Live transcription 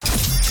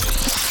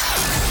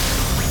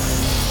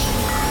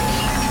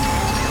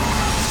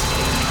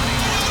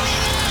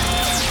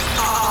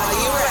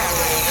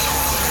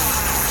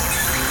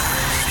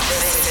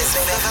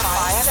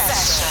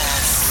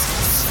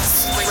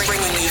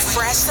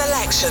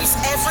selections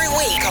every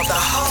week of the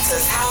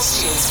hottest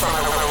house tunes from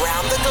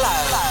around the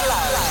globe.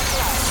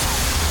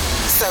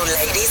 So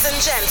ladies and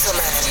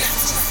gentlemen,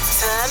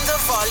 turn the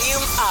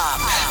volume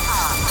up,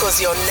 because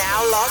you're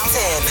now locked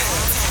in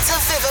to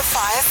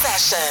Vivifier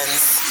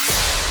Sessions.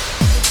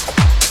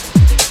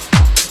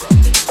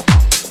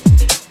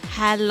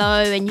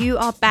 Hello, and you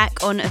are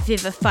back on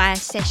Vivifier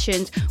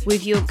Sessions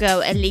with your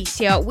girl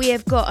Alicia. We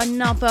have got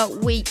another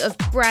week of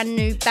brand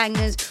new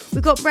bangers.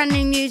 We've got brand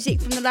new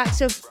music from the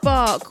likes of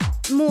Bark,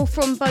 more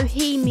from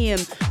Bohemian.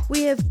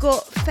 We have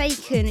got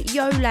Faken,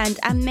 Yoland,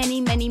 and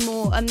many, many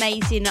more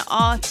amazing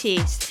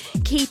artists.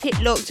 Keep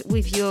it locked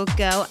with your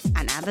girl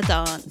and have a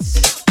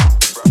dance.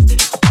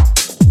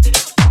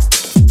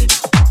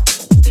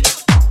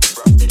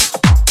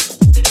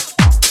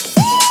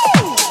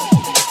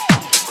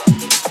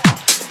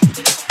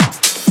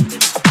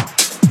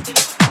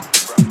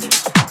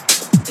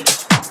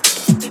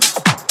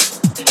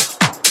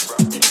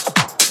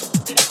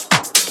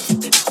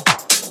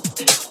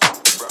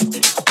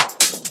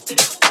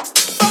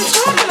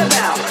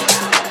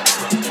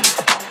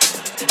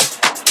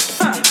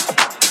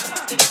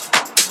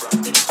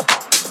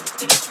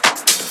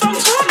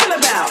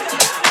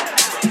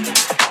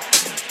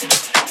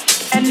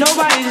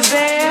 Nobody's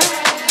there.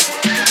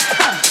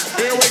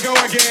 Here we go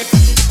again.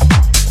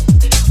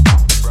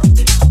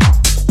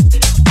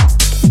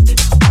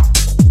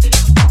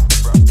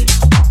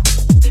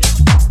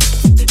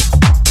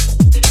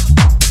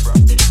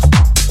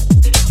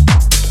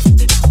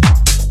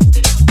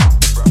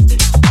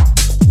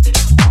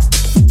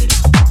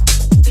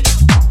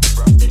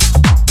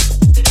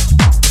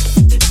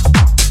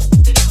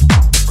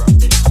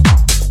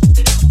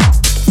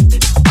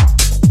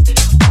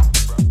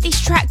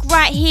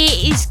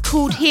 Here is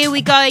called Here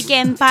We Go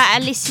Again by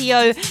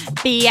Alessio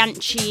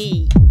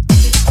Bianchi.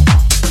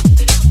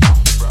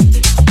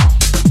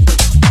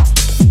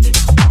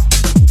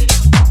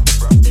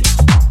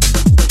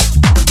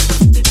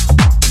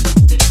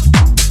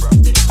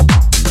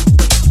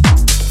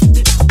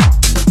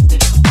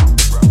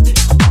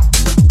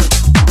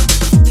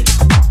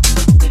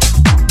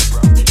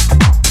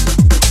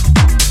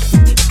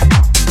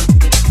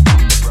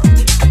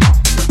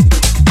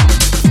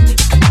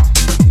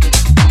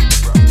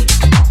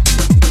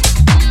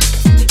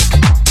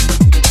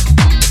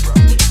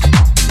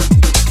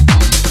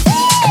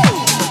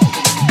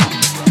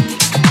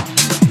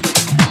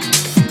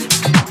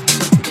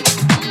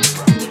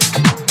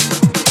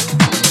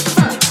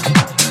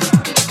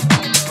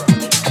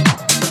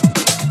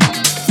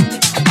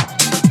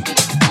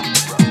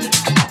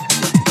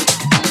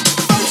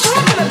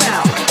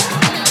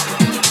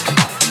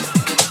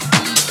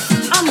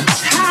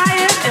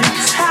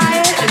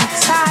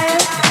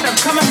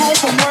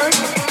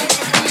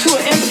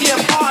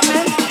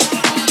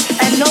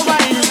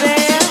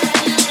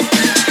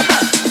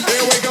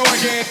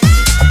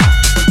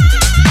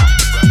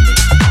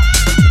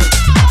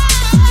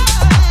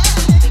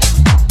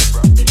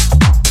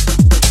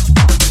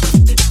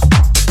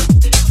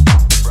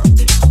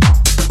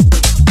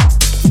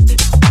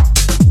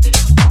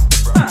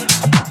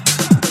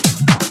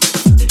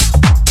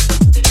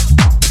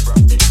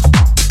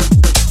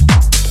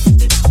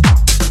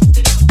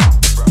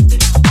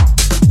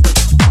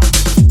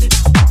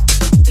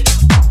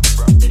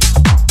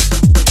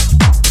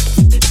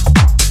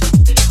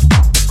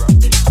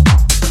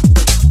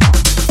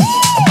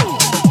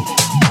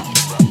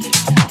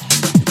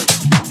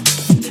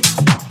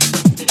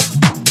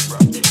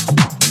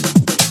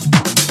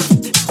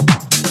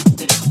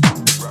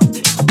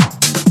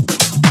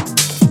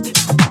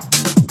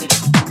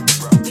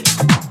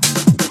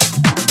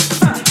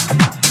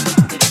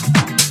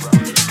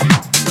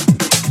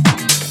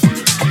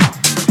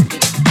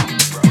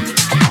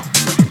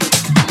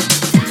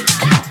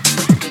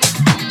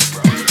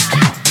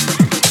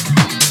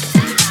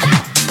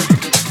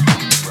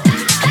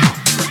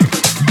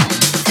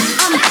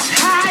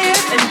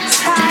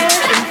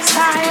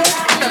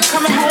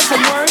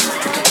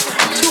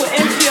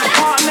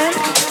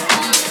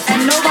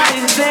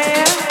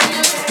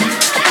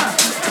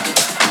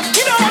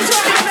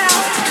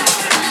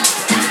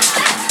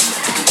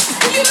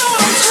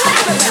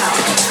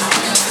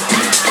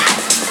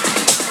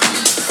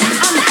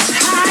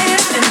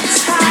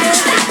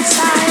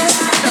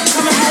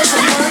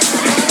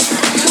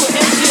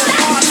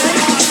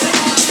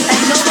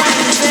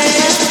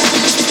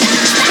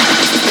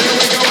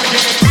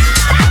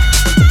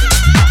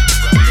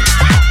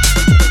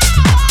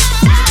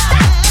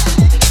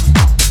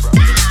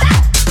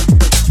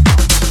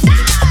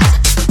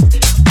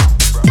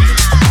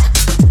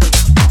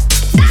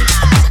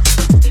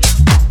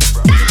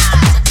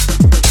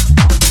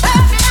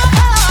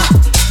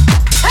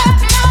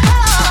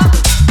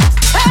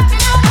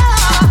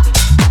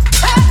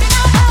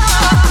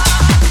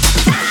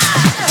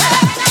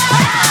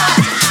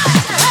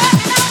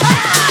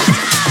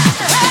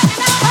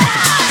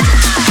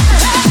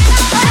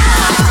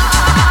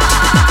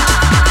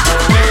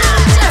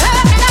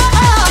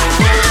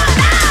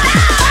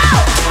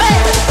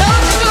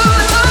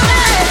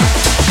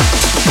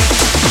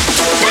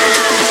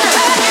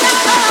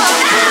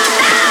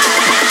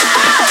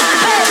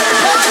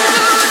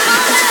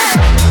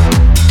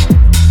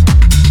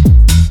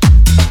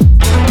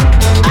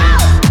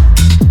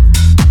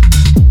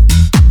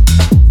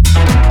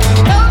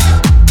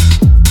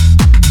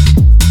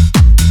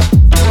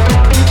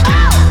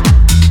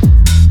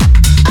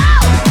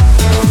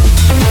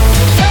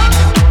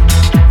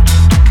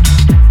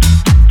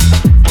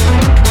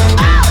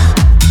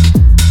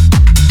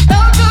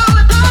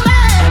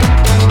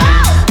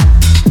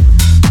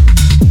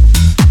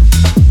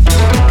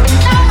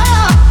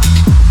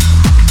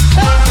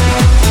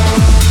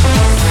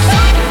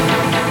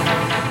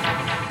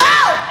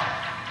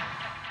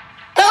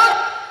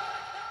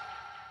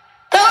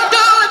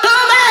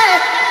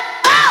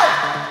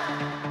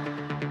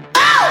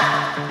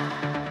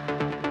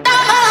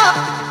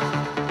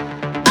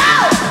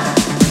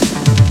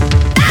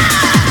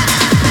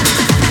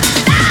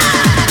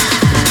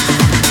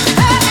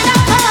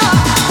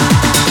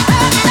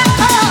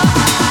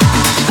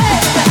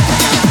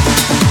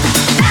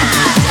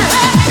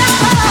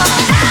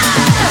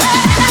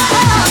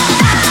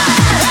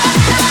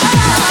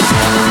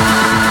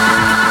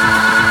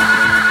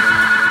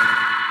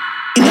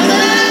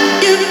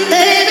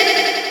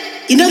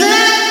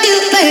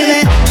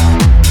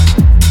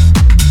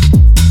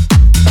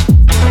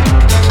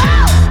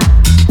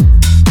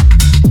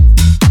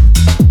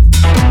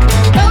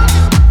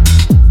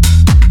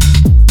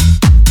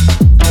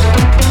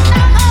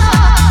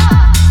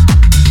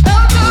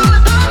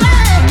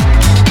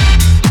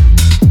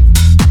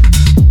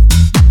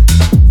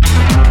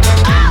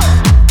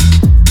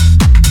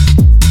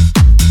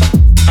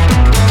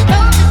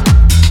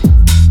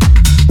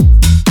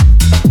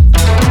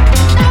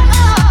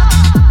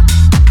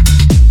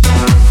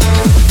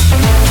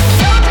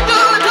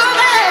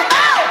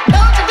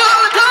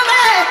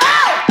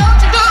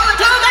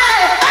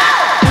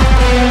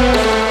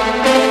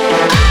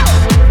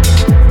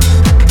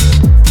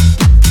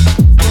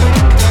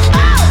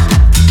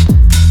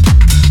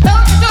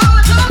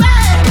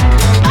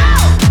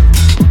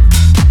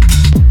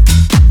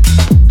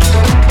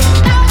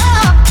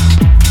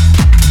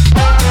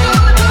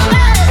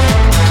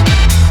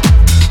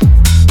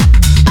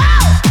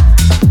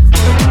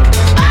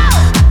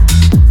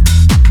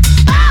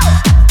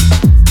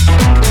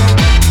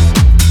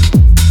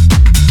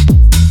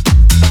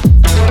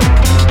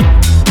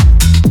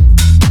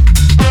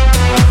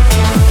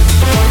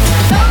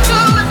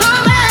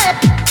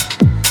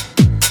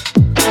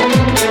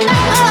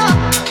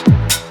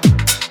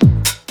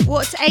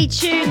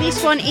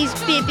 one is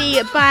Bibby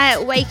by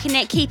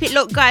Wakenet. Keep it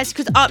locked, guys,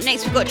 because up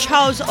next we've got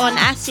Charles on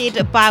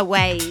Acid by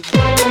Wave.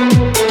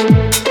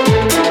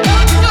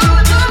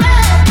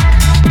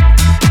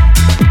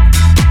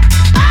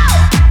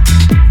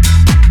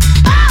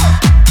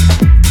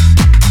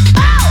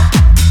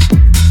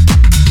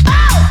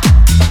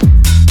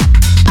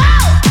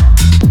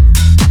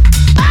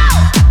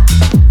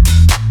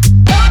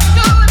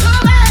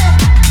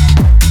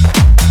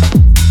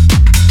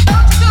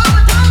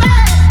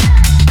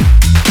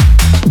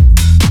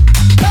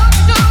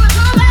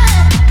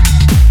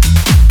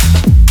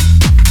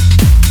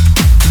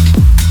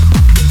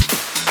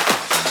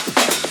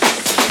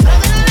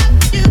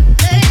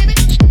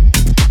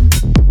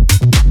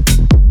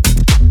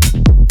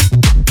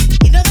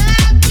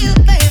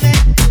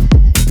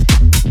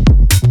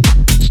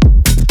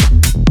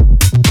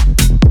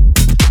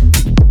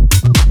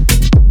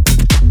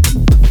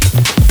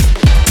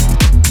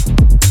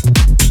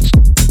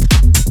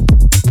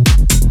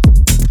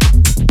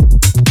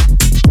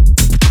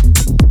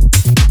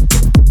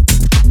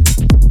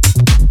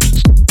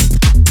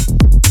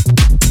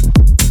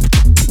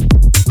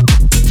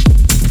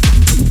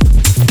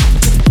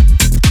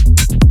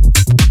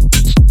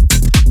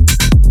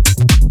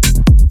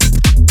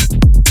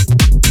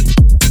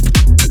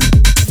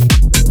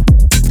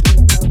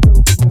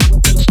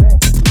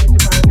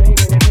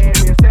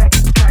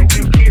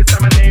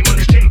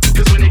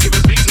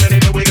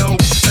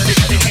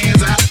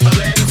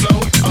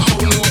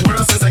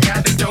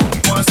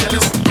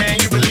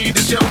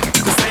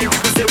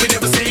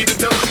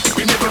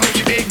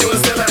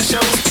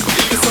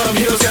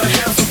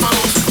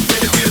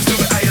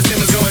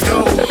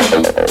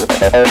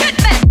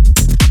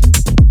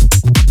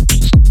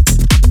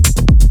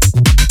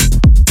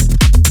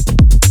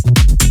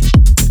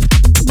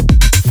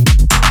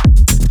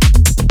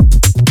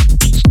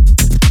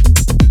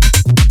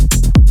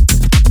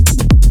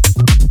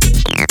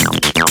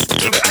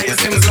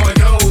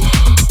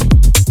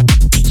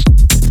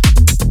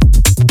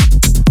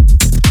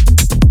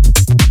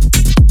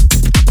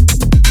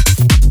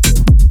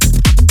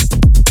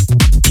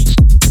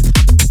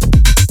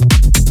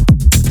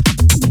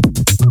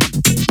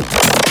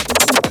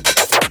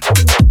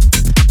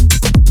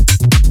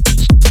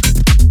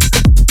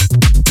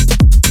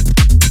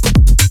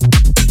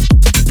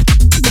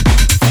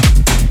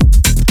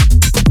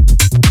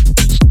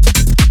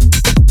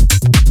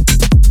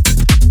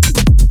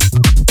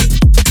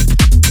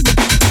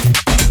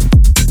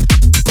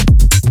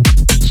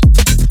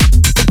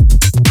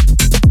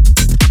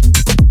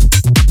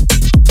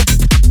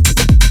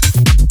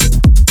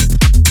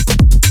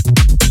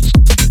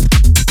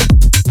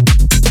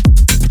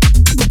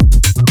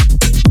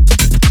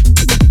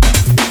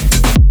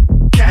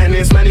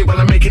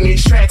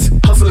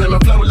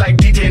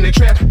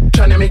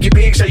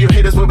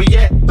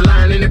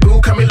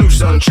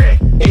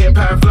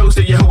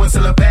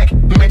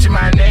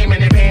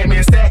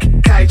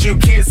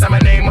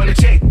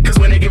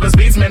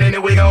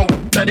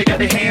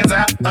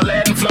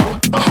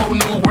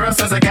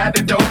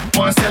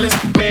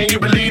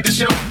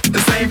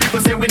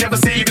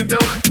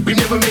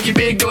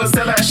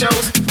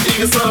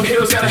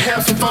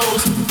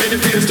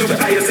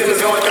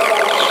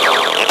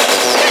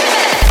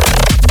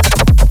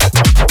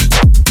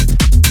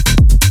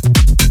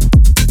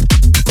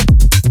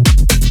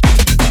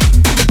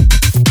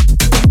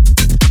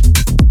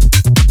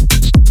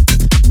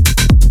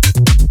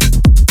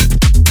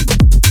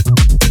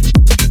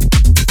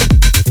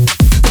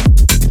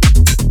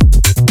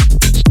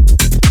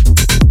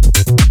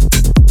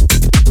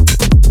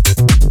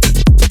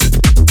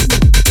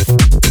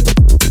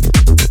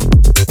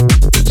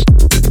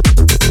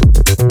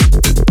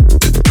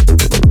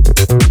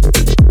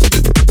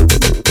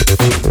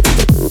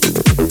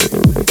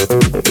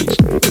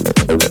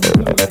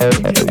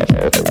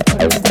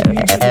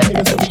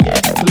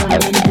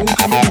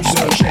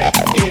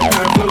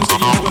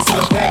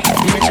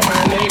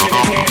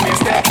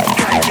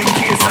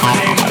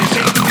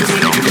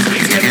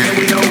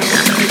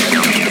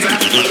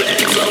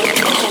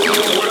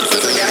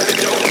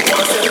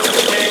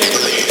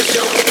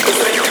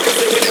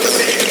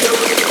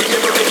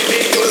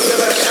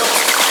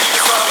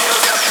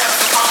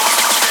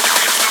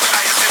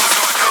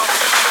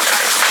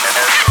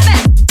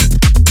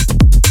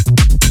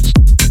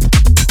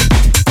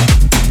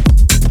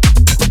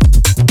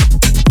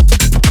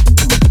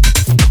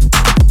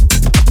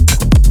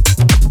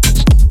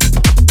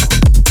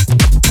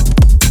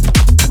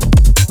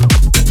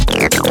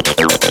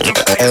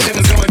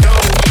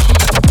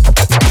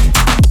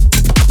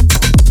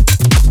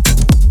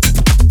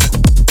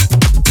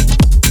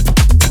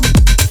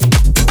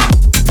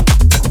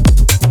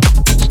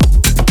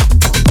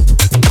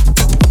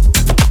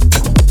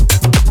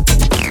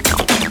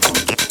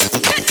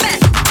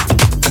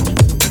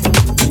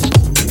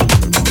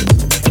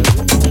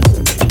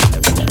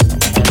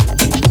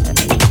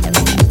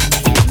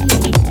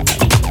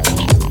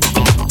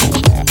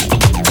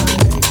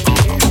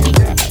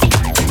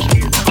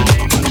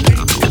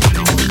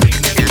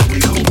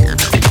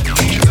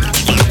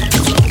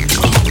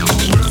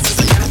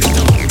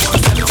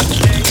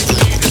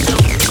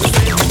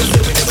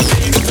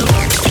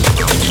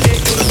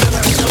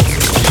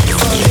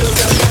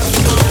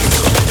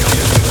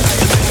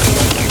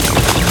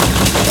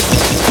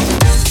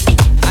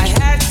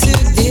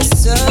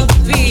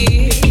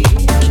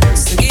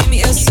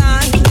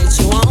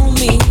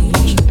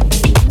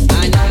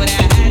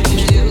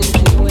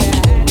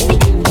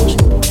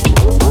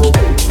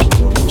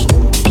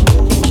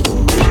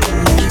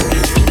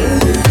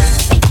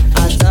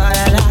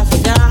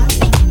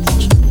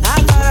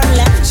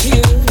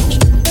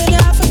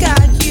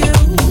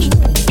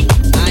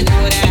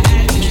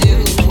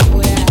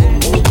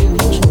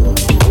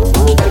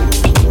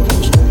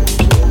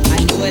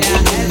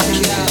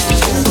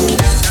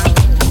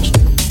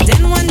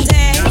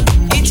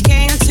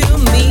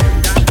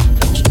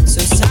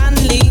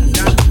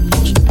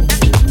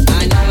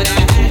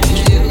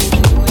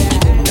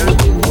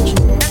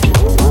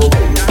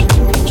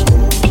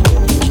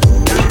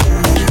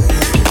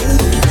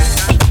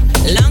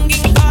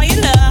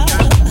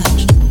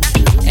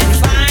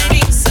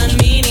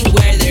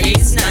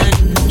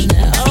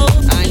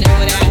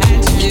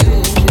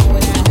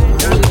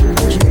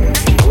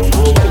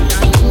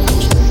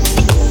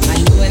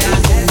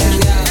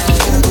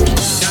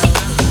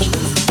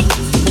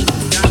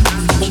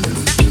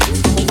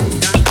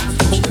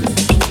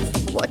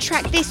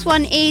 this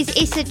one is.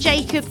 It's a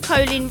Jacob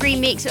Colin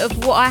remix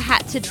of What I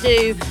Had to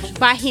Do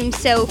by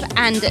himself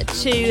and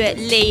To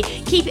Lee.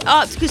 Keep it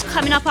up, because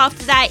coming up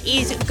after that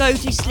is Go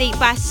to Sleep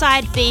by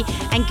Side B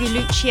and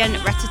Guluchian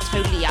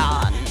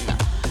Ratatolian.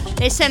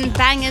 There's some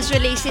bangers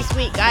released this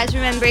week, guys.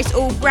 Remember, it's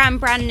all brand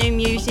new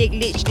music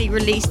literally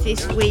released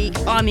this week.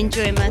 I'm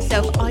enjoying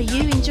myself. Are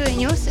you enjoying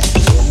yourself?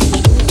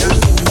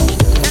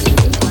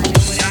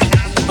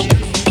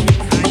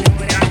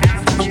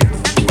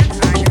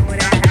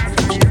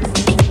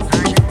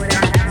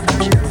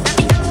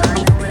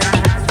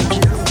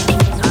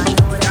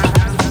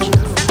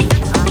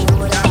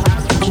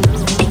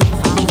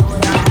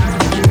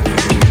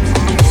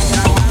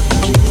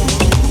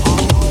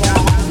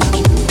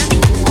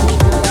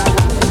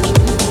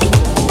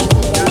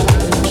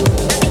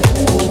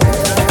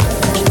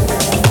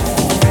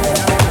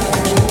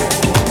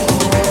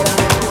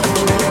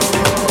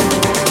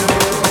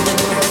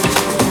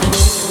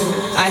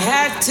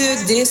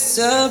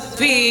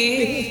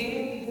 Disappear.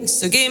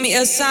 So give me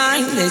a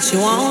sign that you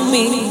want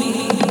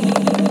me.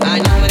 I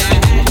know what I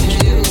had to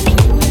do.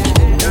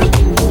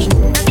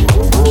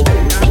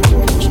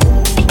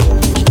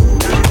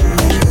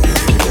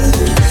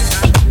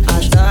 I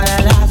thought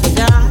that I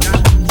forgot.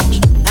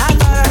 I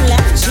thought I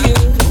left you,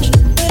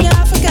 but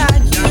I forgot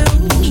you.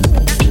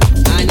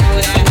 I know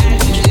what I had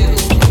to do.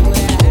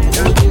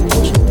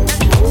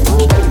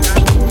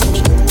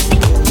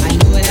 I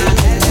knew what I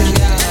had to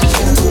go.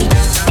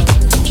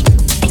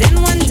 Then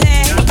one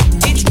day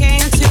it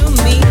came to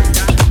me,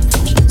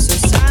 so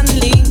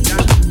suddenly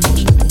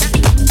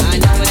I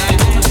know what I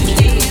had to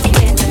do.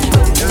 When I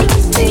go to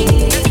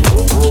sleep,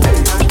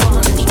 I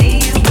wanna see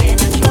you when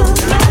I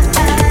close my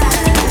eyes.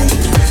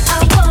 I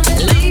wanna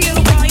see you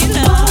while you're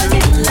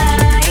morning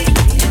light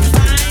and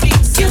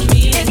finding some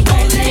meaning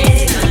for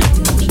this.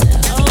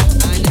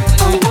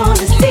 I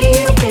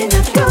wanna see you when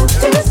I go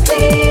to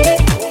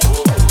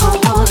sleep. I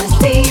wanna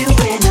see you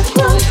when I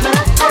close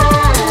my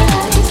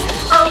eyes.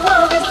 I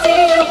wanna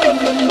see you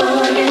in the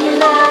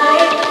morning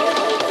light.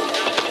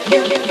 You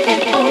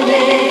and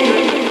only.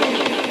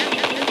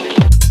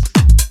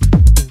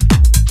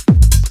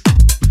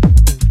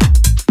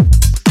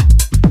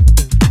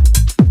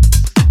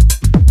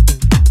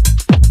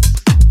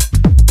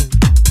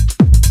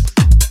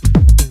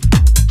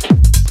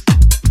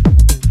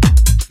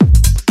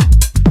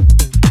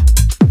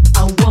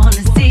 I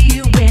wanna see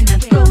you when I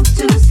go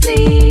to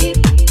sleep.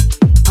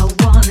 I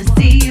wanna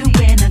see you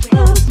when I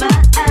close my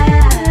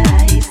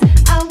eyes.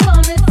 I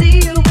wanna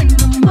see you in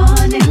the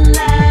morning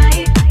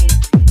light.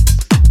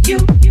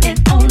 You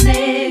and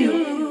only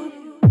you.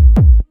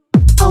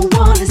 I wanna see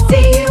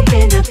you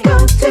when I go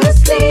to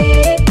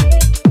sleep.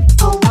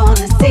 I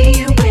wanna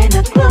see you when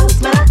I close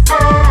my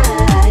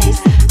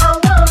eyes. I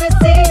wanna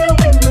see you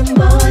in the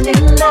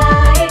morning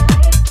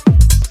light.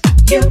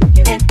 You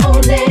and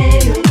only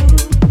you.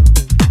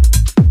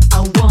 I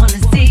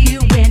wanna see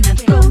you when I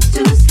go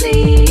to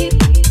sleep.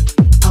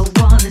 I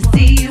wanna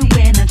see you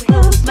when I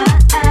close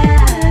my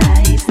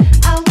eyes.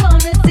 I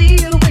wanna see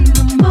you in the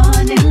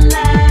morning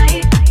light.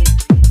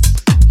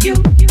 You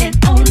and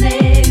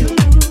only you.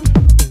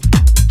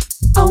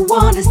 I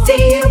wanna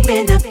see you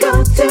when I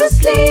go to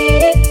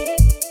sleep.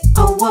 I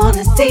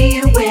wanna see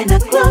you when I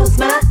close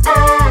my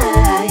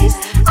eyes.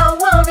 I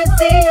wanna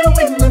see you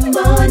in the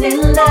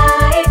morning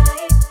light.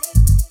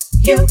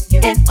 You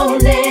and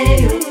only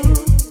you.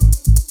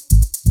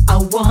 I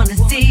wanna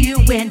see you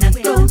when I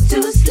go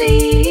to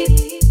sleep.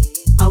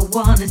 I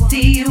wanna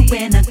see you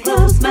when I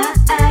close my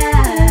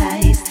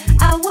eyes.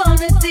 I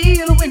wanna see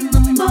you in the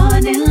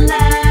morning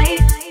light.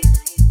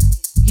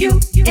 You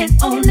and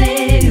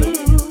only you.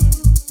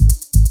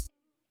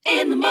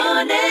 In the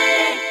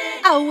morning,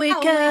 I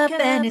wake up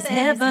and it's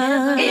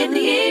heaven. In the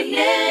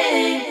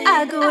evening,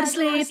 I go to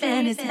sleep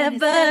and it's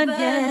heaven.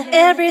 Yeah,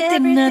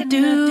 everything I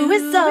do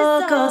is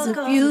all cause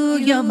of you.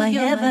 You're my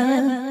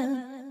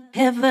heaven,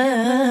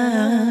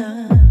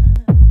 heaven.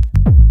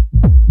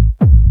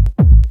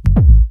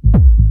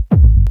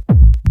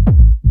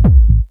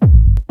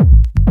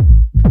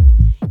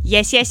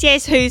 Yes, yes,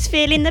 yes. Who's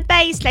feeling the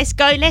bass? Let's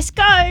go, let's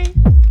go.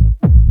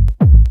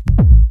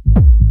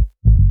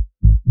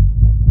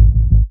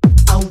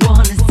 I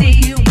wanna see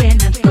you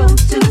when I go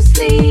to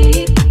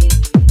sleep.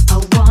 I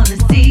wanna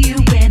see you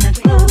when I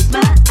close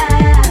my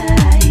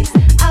eyes.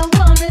 I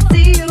wanna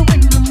see you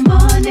in the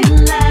morning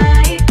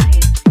light.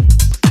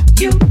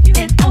 You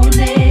and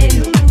only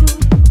you.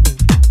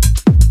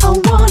 I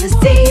wanna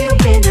see you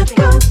when I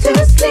go to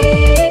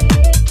sleep.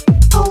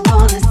 I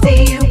wanna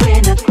see you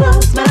when I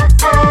close my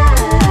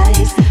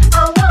eyes. I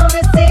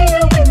wanna see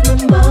you in the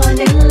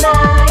morning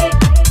light.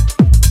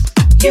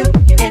 You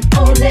and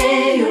only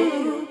you.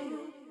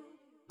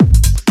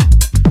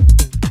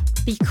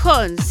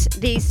 Because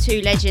these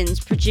two legends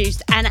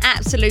produced an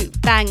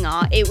absolute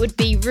banger, it would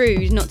be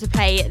rude not to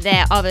play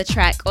their other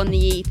track on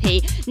the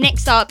EP.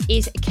 Next up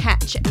is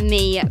Catch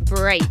Me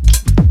Break.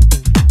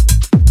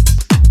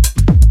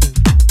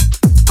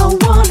 I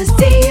wanna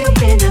see you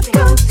when I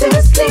go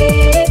to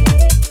sleep.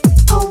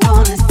 I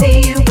wanna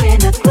see you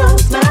when I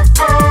close my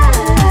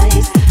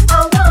eyes. I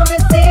wanna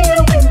see you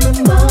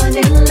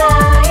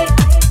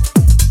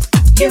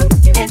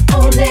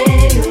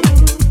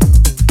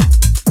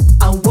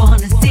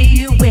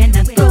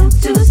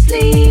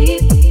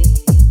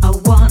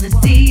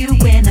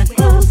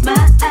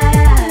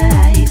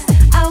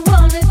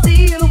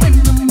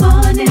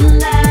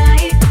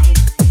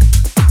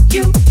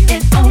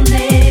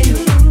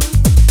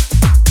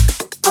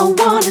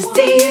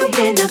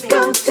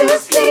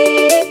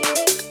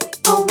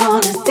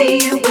see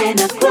you when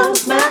I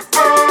close my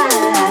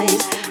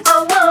eyes.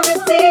 I wanna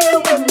see you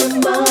in the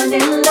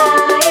morning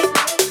light.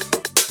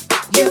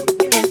 You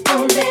and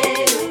only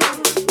you.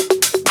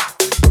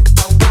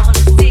 I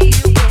wanna see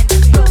you when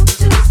I go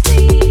to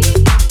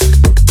sleep.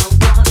 I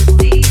wanna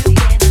see you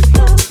when I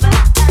close my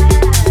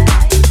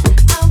eyes.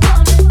 I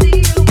wanna see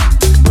you in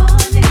the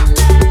morning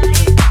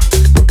light.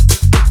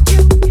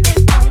 You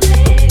and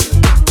only you.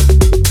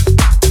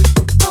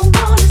 I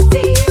wanna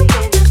see you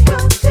when I go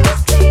to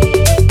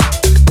sleep.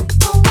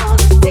 I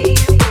wanna see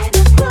you when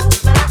I close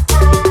my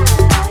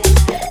eyes.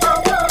 I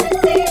wanna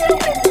see you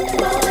in the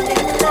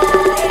morning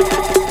light.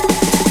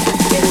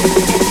 You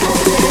and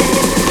only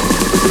you.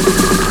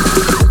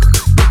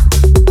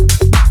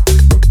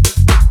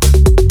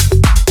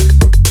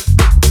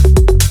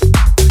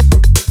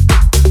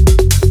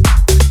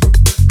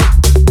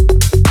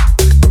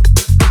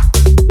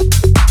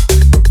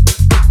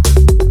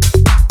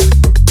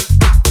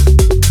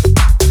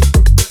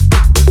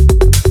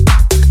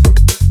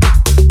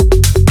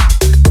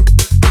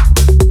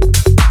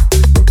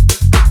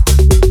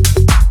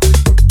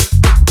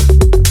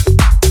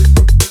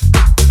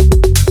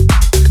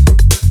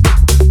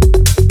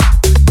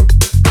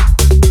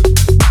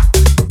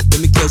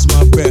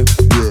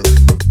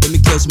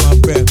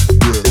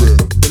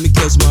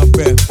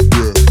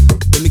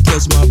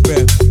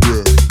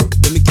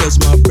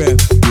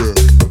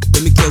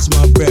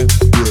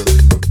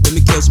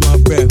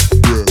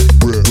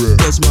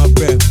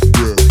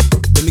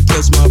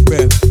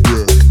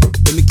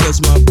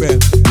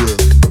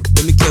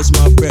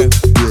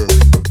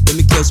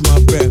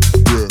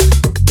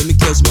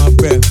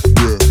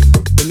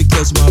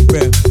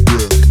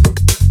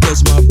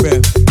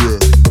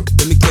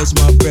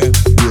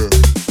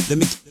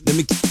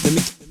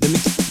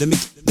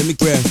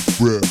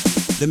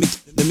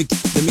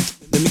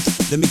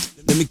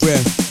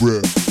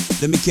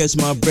 Catch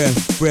my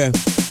breath, breath.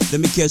 Let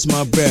me catch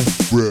my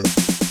breath, breath.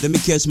 Let me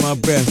catch my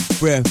breath,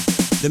 breath.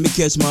 Let me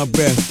catch my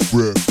breath,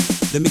 breath.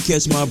 Let me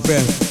catch my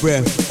breath,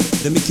 breath.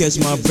 Let me catch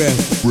my breath,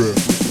 breath.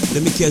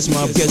 Let me catch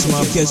my breath, breath.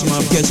 Catch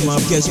my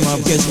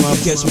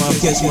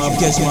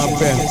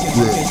breath,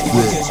 breath.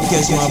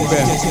 Catch my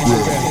breath,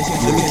 breath.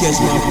 Let me catch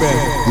my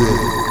breath,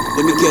 breath.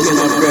 Let me catch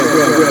my breath,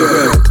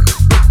 breath.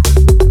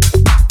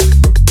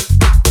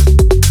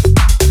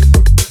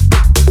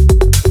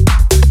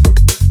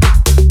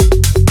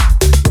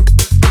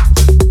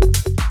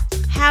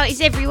 Is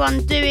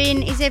everyone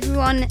doing?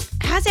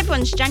 How's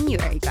everyone's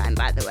January going,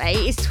 by the way?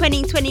 Is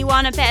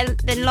 2021 a better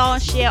than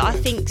last year? I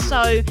think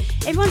so.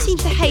 Everyone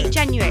seems to hate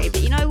January,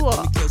 but you know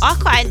what? I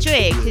quite enjoy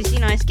it because,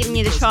 it's giving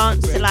you the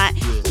chance to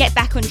get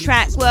back on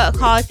track, work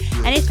hard.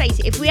 And let's face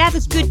it, if we have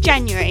a good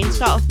January and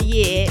start off the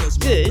year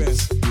good,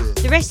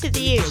 the rest of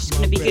the year is just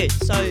going to be good.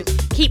 So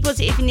keep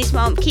positive in this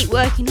month, keep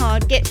working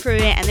hard, get through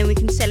it, and then we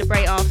can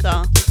celebrate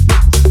after.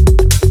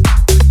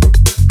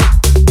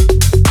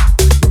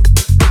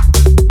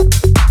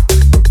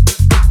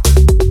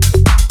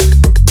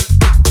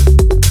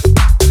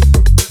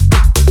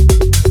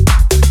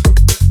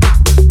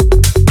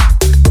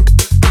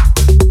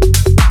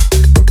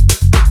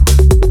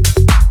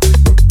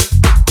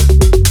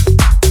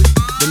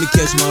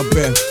 Catch my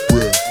breath,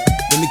 breath.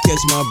 Let me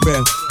catch my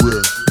breath,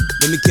 breath.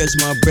 Let me catch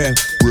my breath,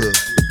 breath.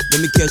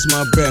 Let me catch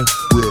my breath,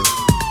 breath.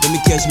 Let me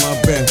catch my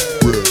breath,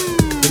 breath.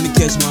 Let me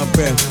catch my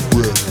breath,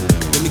 breath.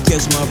 Let me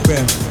catch my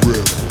breath,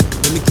 breath.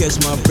 Let me catch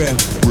my breath,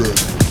 breath.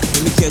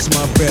 Let me catch my breath, breath. Let me catch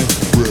my breath,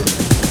 breath.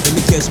 Let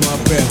me catch my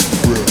breath,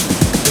 breath.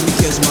 Let me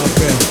catch my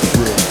breath,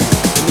 breath.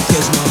 Let me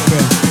catch my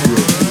breath,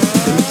 breath.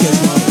 Let me catch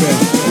my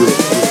breath, breath. Let me catch my breath, breath.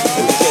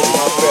 Let me catch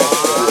my breath.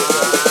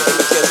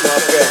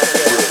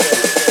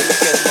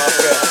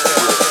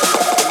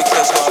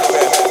 Catch my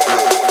breath. Let me catch my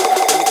breath.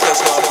 Catch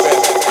my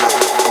breath.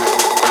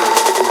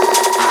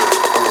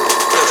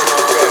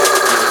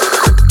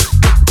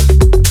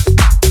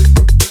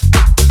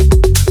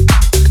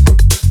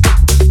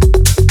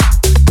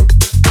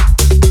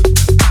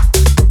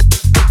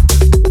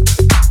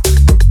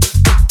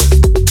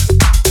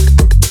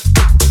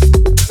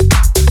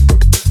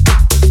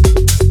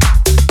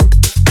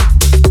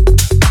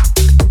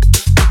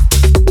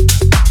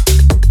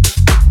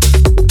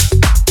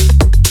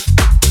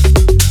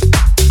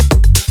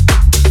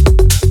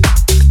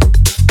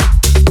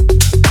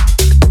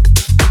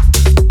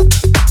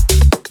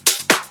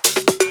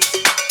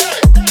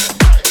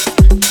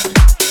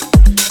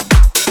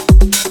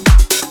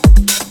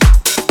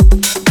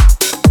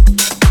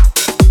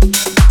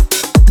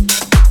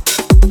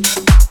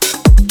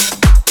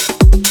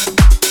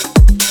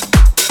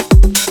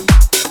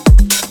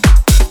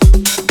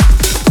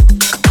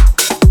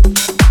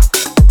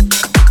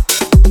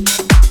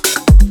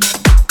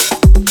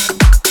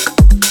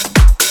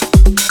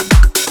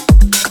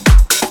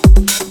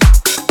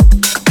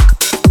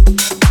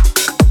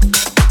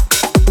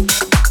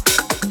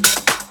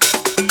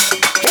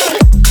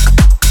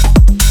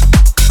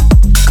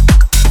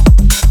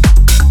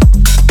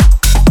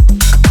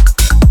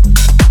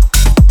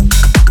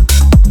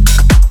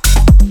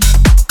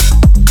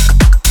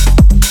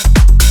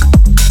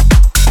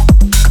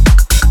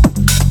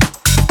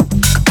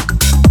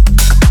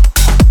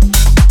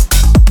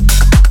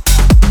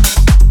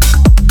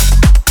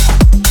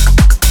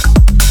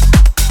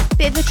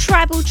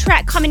 final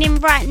track coming in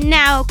right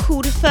now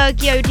called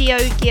Fergio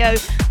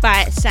Diogio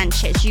by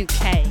Sanchez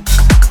UK.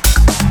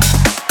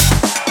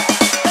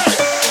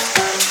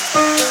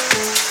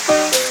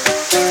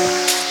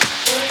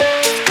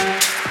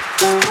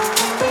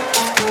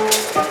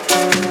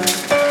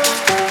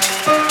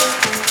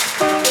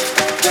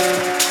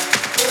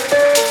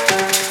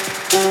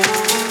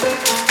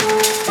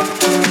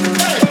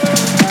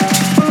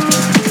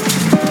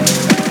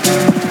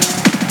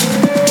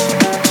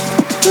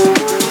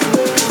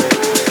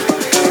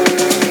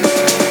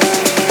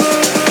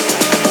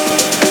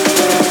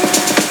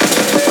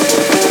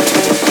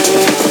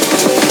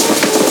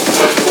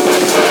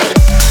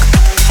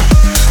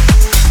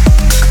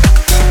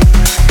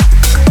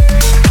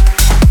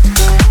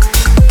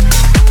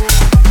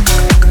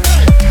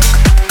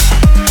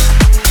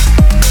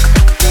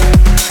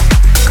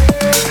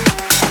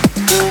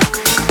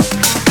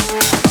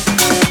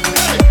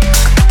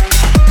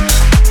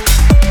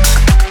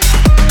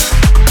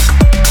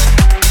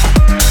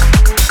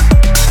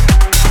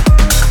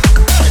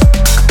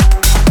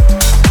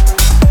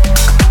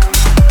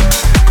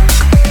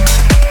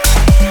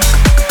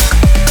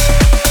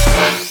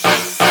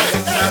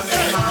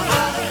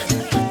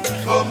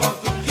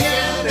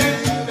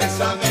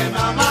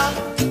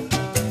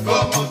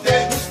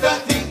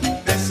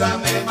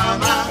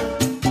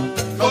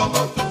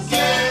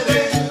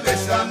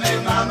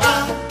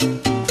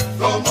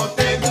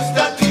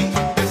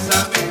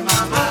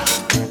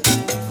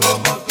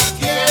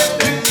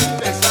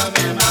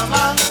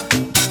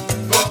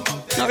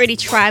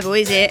 Tribal,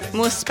 is it?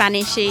 More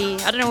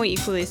Spanishy. I don't know what you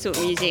call this sort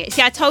of music.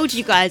 See, I told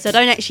you guys I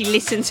don't actually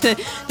listen to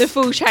the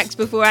full tracks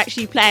before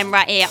actually playing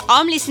right here.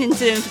 I'm listening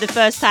to them for the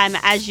first time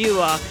as you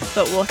are,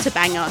 but what a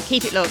banger.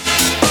 Keep it locked.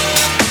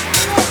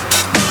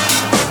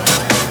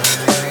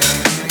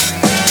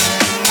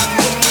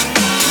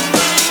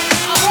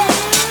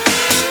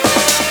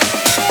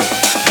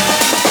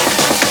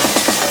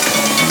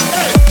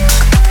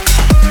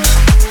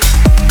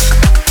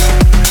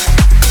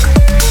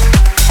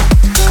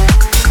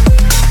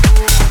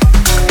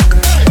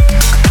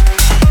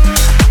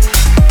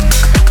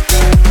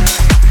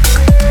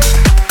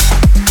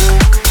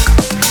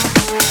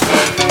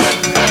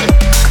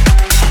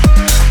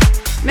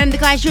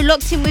 Guys, you're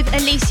locked in with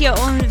Alicia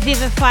on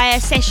Vivify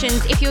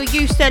Sessions. If you're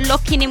used to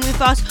locking in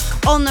with us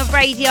on the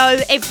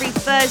radio every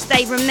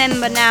Thursday,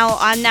 remember now,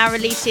 I'm now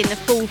releasing the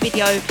full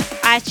video,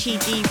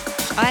 IGDVT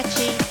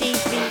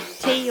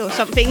or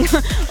something,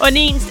 on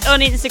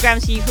Instagram,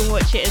 so you can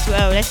watch it as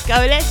well. Let's go,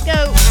 let's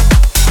go.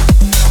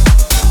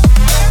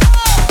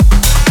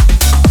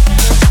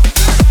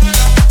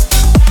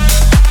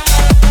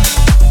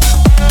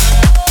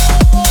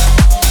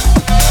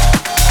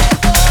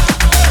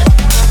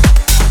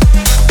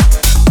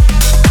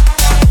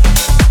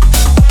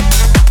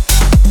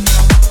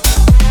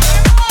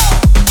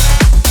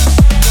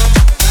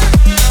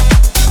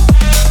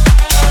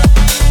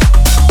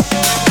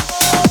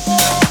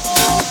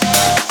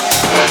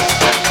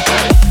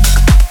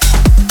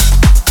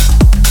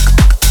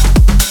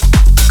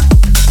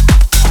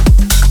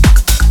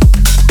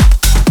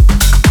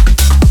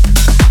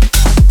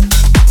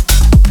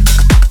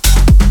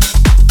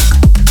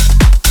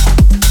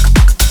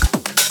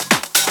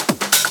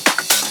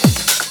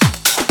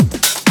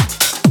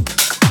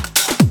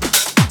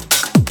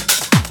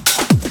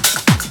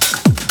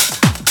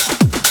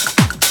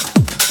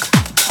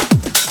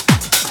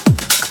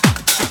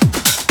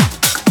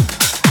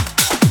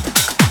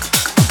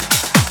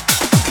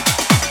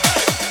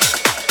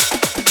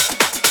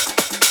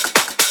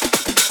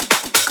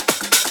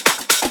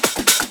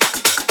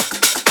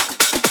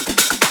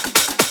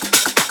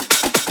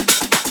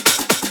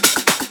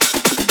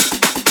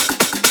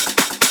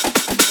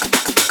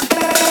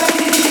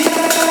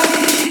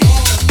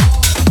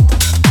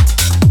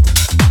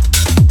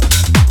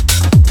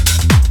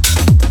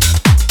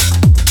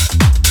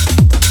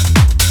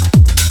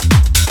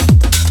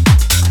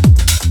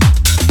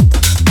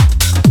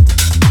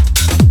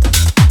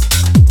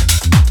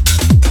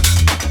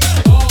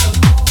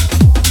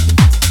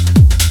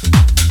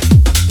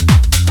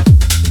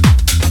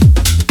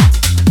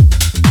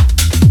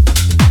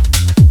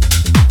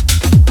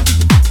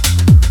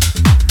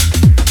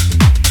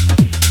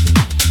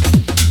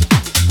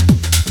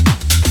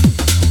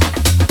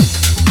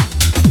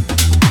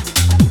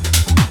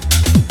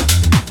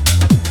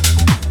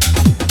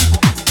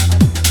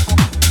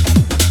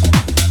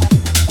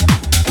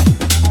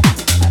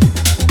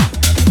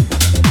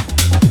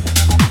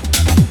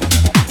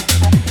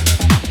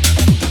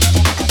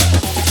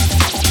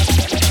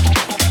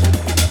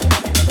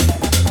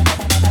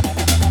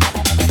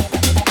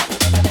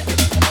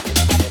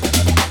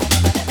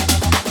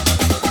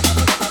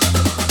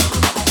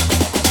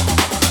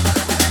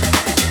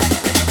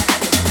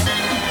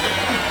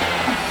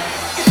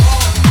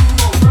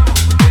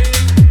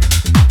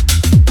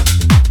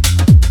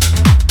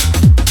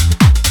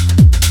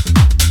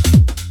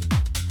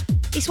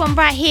 one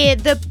right here,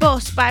 The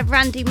Boss by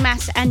Randy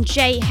Mass and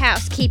J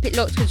House. Keep it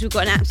locked because we've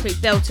got an absolute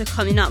belter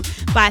coming up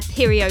by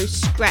Pirio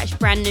Scratch,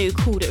 brand new,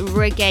 called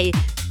Reggae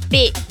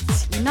bit.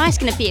 You know it's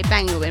going to be a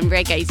banger when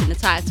reggae's in the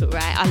title,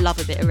 right? I love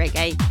a bit of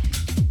reggae.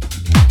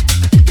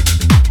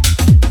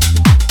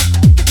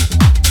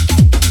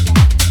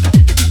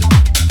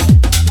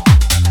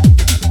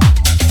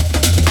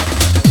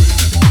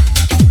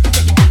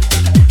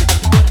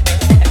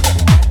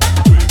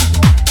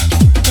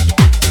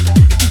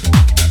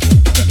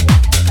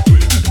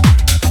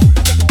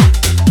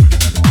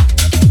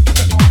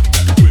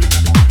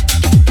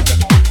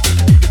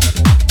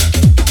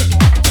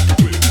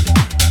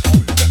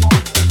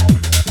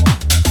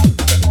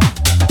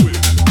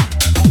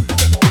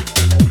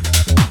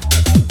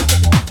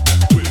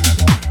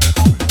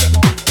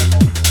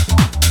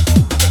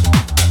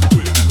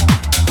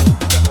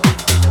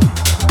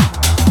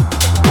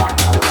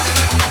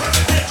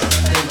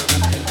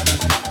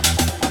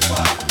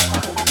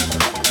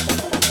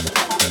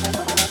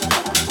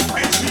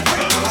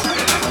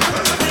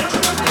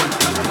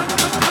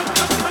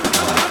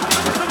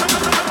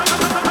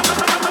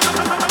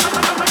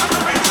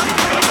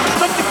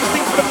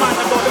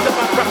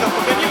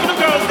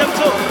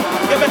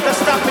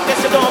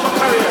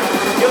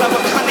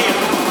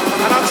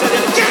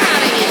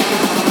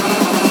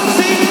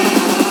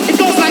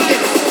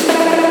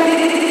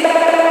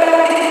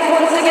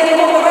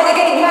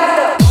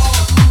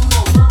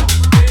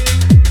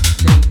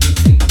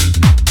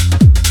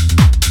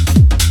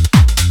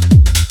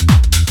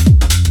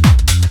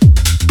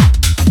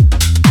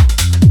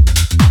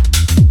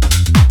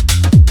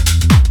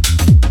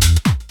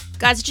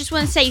 Guys, I just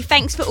want to say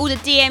thanks for all the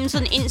DMs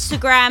on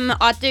Instagram.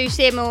 I do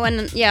see them all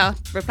and I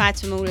reply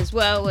to them all as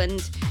well.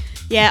 And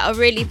yeah, I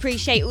really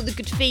appreciate all the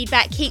good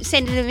feedback. Keep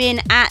sending them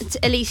in at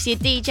Alicia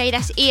DJ.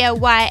 That's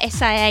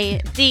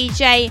ELYSIA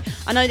DJ.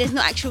 I know there's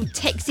not actual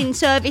texting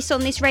service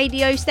on this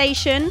radio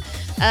station.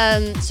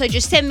 So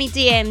just send me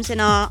DMs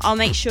and I'll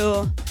make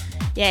sure,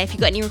 if you've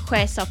got any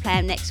requests, I'll play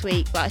them next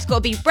week. But it's got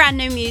to be brand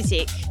new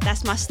music.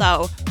 That's my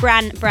style.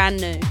 Brand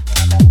new.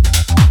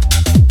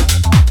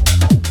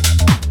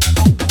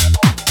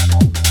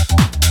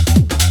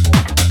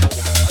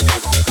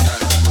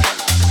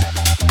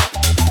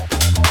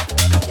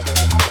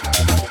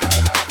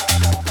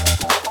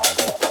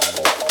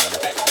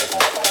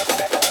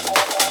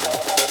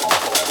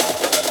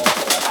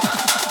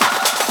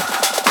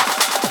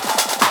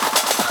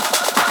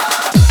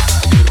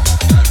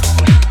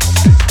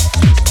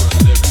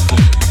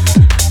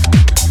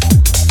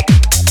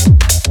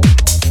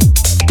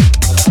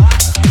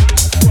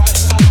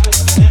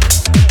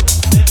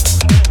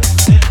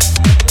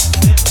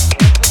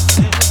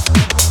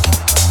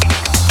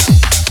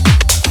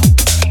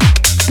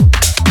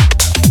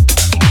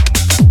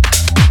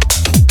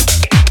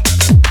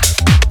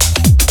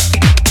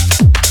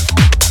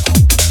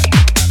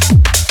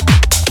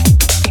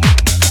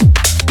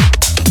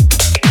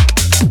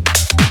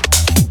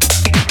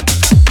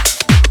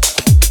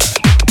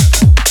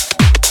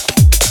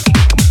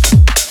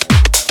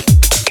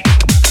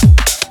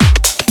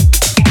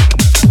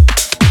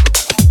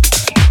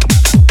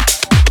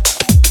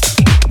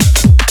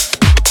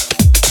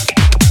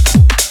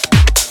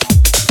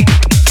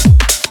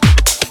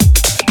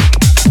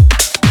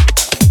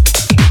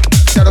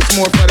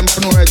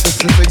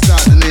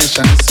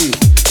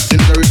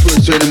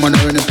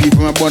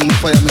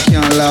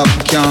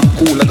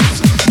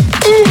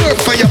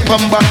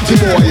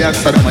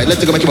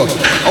 Let's go make it up.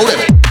 Hold it.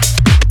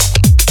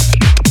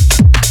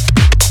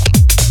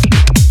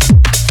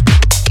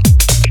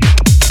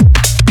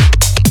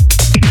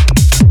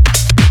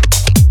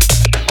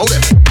 Hold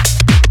it.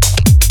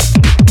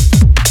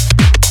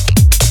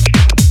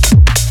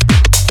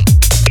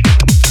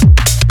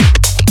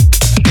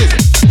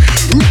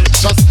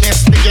 Just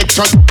investigate.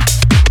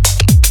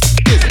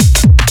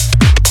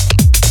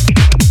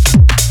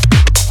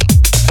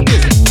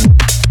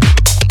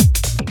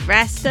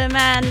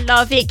 Rastaman,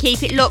 love it.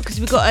 Keep it locked because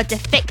we've got a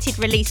Defected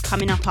release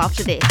coming up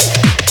after this.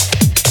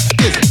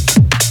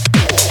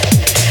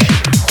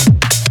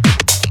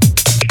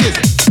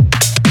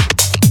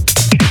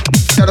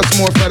 Got us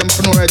more for them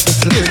for no right to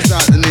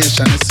start the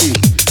nation. You see,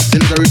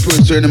 since I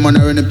reproach to any man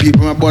or any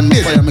people, I burn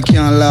fire, I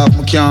can't laugh,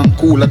 I can't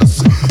cool like a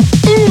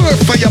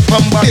fire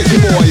pamba.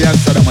 Boy,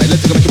 answer them.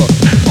 Let's go make it up.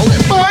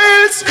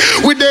 Boys,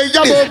 we they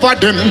above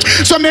them,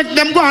 so make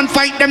them go and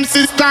fight them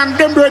sister and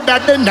them brother.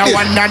 Then the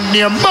one that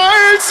name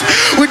Miles,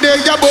 we they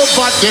above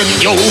them,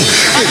 yo.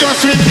 I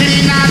just with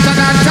clean out and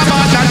that's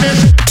about them.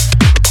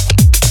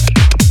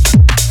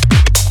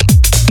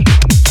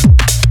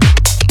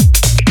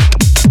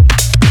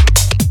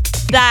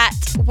 That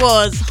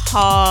was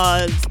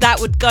hard. That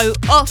would go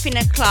off in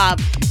a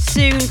club.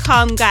 Soon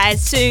come,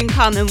 guys, soon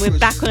come, and we're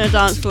back on the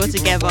dance floor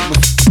together.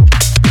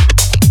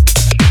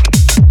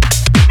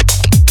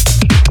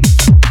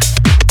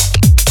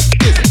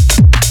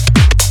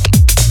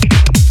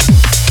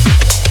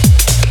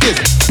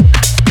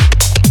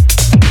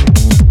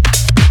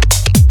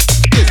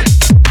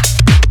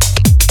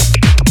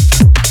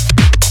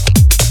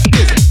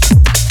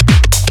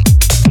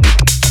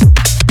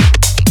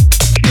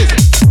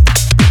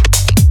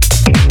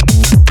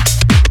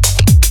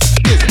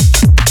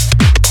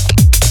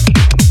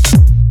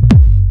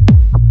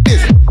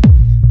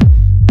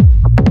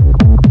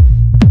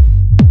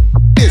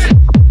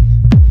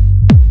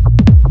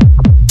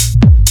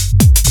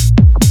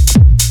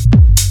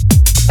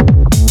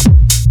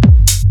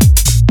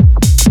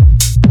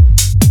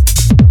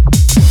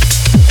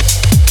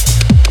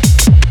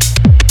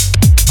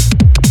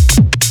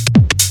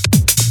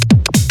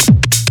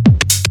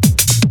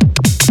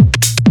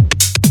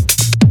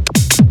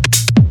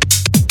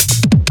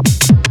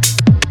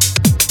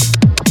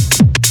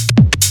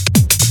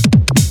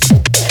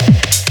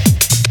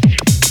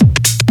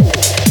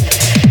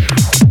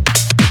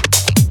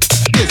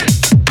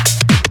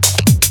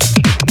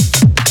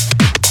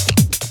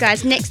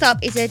 guys. Next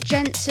up is a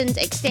Jensen's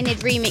extended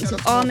remix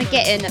of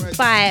Armageddon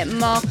by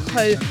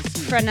Marco,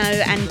 Frano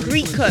and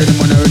Greco.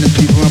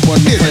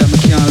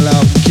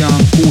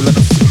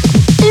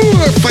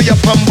 Fire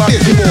pamba,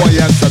 boy,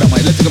 and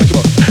sodomite. Let's go make it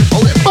up.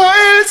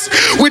 Boys,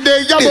 we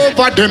they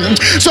over them,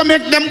 so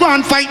make them go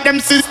and fight them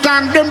sister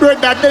and them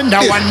brother. Then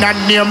the one that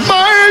name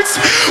Miles,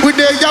 we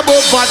they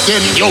over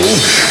them, yo.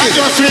 I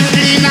just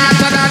repeat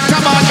after that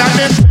about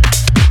them.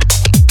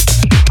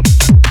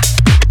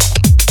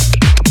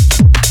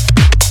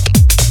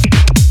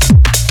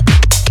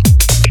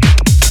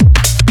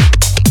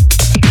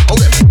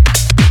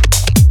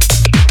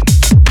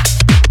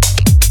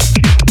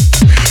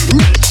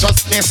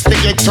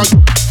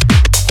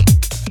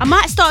 I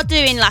might start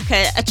doing like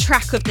a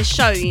track of the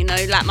show, you know,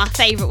 like my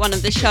favourite one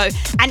of the show.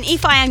 And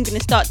if I am going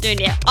to start doing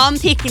it, I'm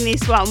picking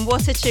this one.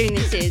 What a tune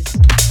this is.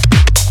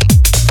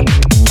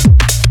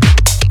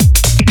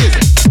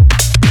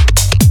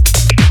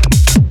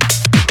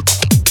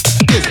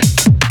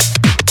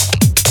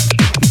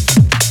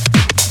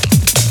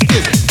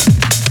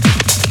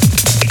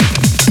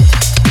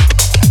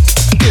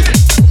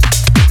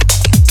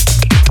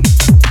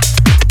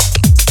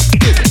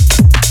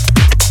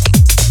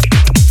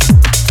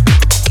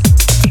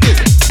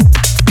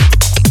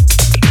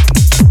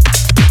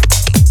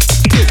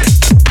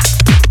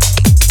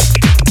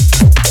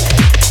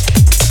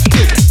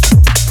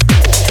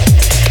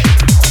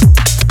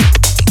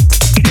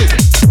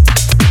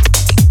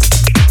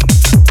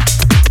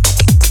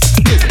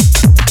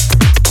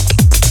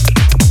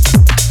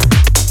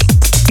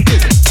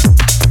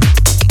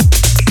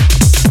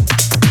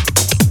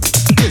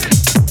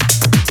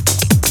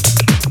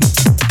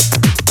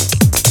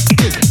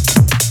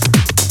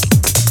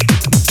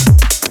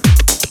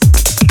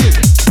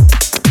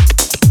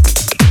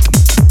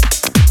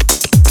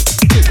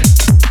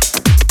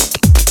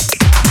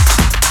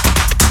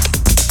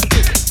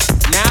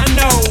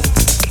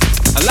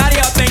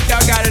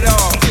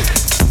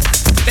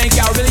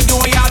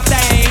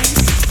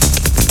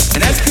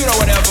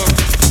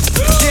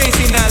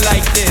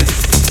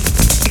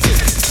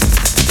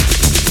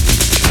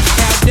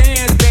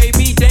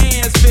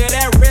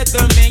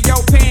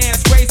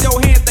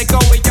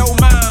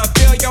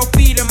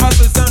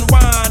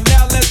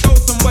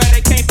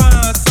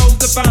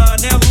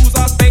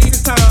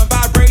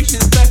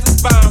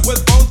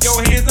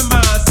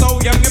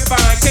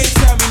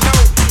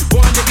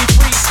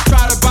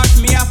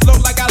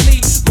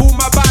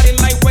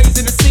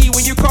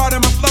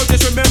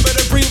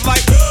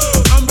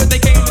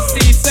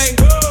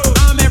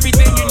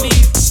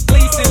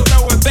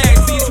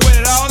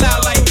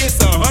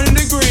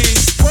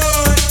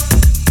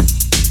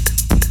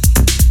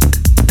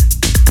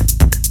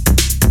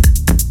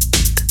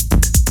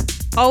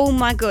 Oh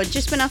my god,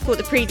 just when I thought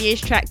the previous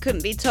track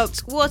couldn't be topped,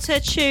 what a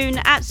tune,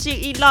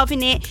 absolutely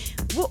loving it.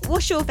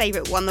 What's your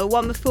favourite one, the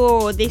one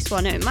before or this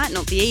one? It might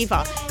not be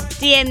either.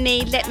 DM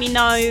me, let me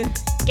know,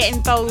 get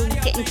involved,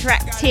 get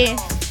interactive.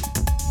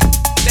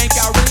 Think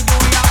I really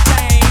doing y'all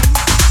thing,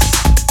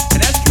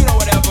 and that's cute or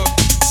whatever.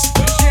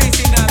 She ain't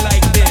seen nothing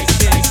like this.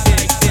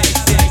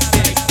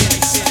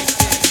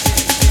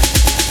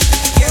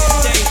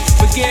 Yesterday,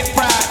 forget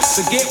pride,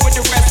 forget what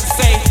the rest will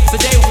say.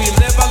 Today we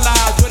live our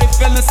lives, what it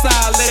feel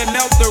inside, let it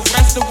melt the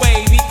rest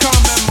away. Become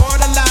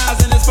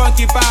immortalized in this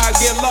funky vibe,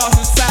 get lost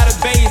inside a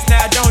bass.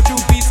 Now don't you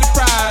be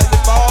surprised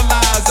if all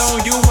eyes on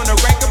you when the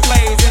record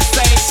plays and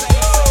say,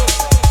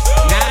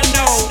 now I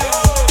know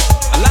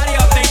a lot of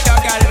y'all think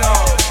y'all got it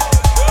all.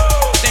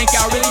 Think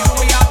y'all really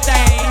doing y'all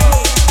thing,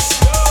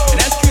 and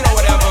that's cute or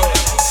whatever,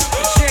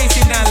 but she ain't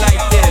seen nothing like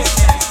this.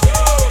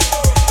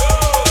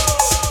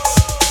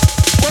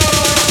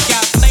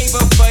 Got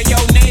flavor for your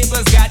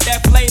neighbors, got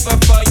that flavor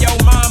for your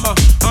mama.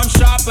 I'm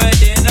sharper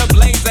than a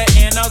blazer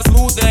and I'm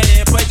smoother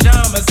than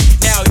pajamas.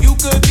 Now you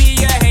could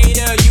be a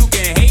hater, you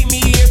can hate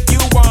me if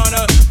you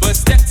wanna, but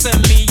step to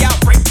me, I'll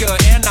break you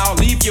and I'll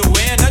leave you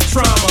in a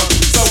trauma.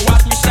 So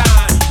watch me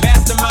shine,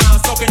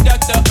 mastermind, so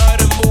conductor of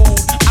the mood.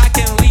 I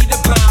can lead the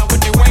blind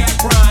with the way I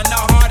grind,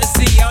 not hard to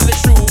see, I'm the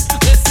truth.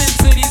 Listen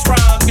to these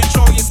rhymes,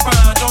 control your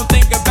spine, don't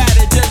think about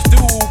it, just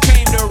do.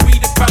 Came to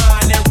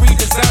redefine and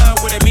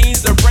redesign what it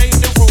means to break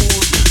the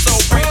rules. So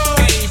break the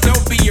page,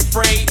 don't be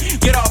afraid.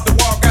 Get off the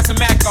wall, grab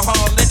some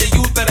alcohol, let the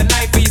youth of the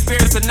night be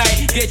spirits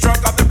tonight. Get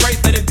drunk off the brace,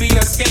 let it be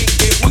a skate.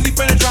 Get woozy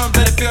from the drums,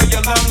 let it fill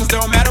your lungs.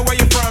 Don't matter where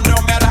you're from, no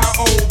matter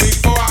how old.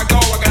 Before I go,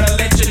 I gotta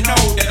let you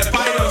know that the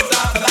party don't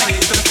stop till I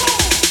get to the floor.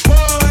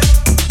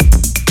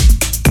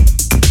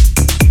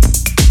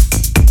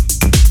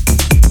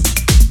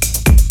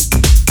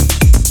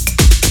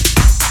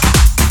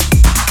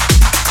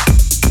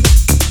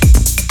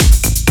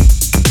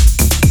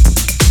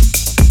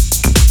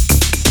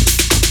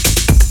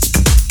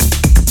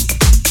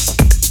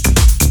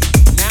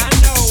 Now I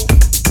know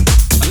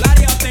a lot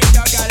of y'all think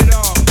y'all got it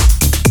all.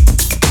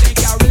 Think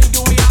y'all really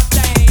doing y'all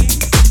thing,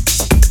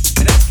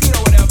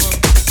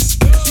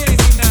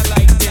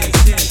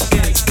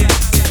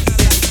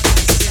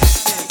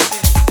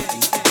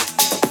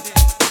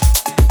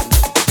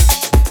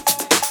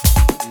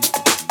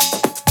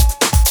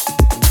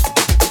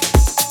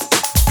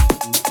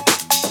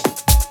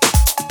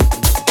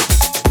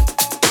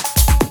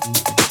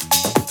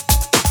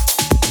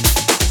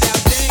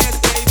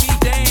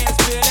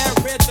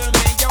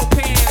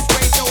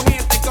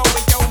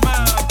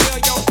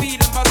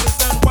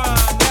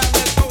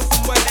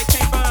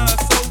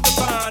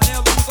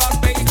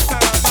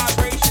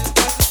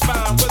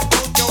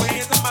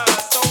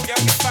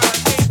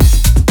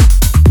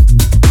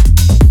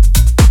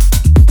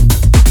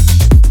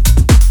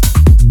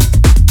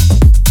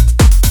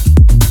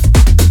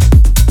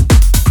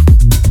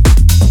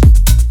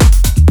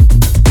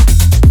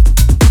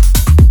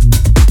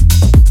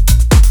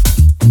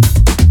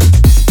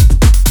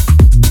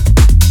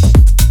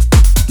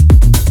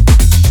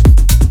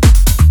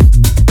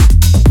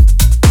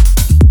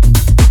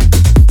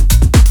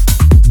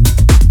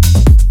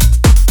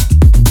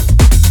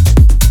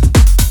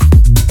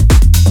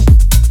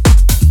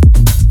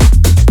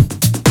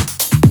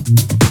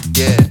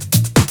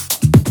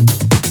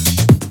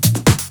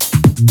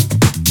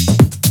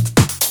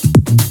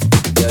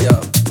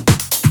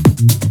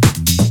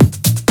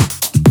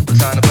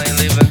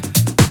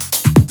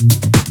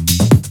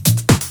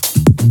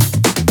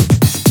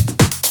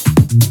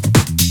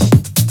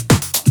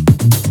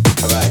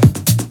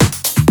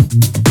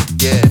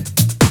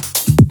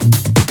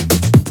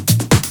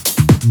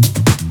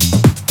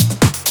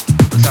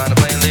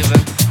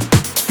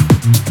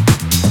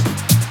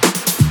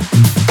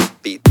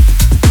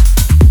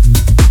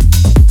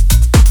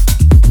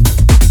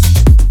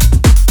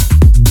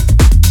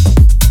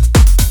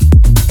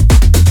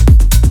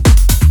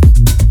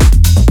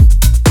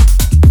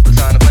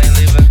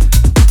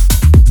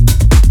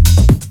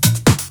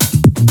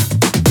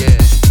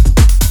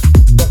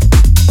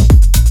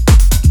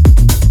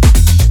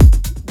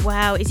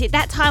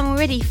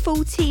 already,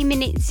 14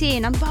 minutes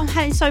in. I'm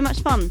having so much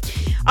fun.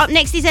 Up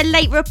next is a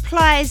Late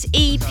Replies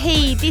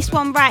EP. This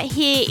one right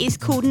here is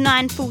called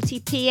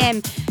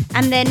 9:40pm,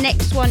 and their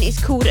next one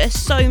is called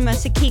Asoma,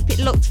 so keep it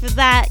locked for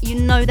that. You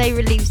know they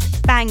release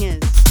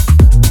bangers.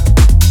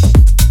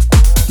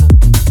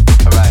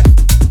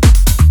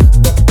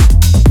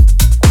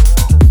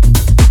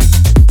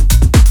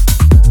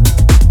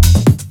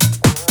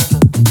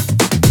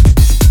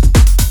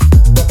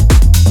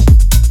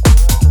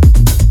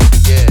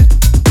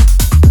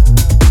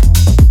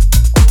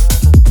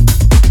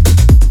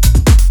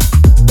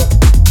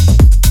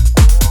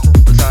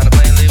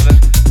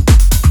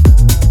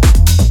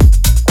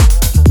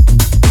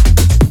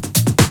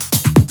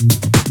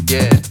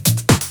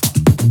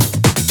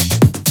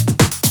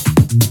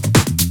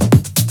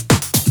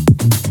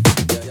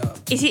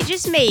 Is it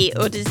just me,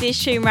 or does this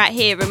tune right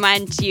here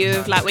remind you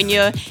of like when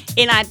you're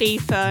in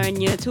Ibiza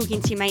and you're talking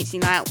to your mates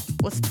and you're like,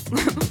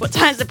 what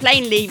time's the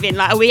plane leaving?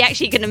 Like, are we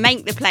actually going to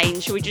make the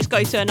plane? Should we just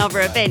go to another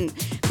event?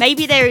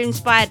 Maybe they're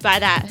inspired by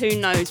that, who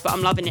knows, but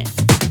I'm loving it.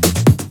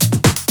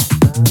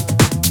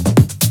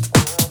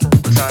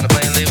 What time the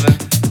plane leaving?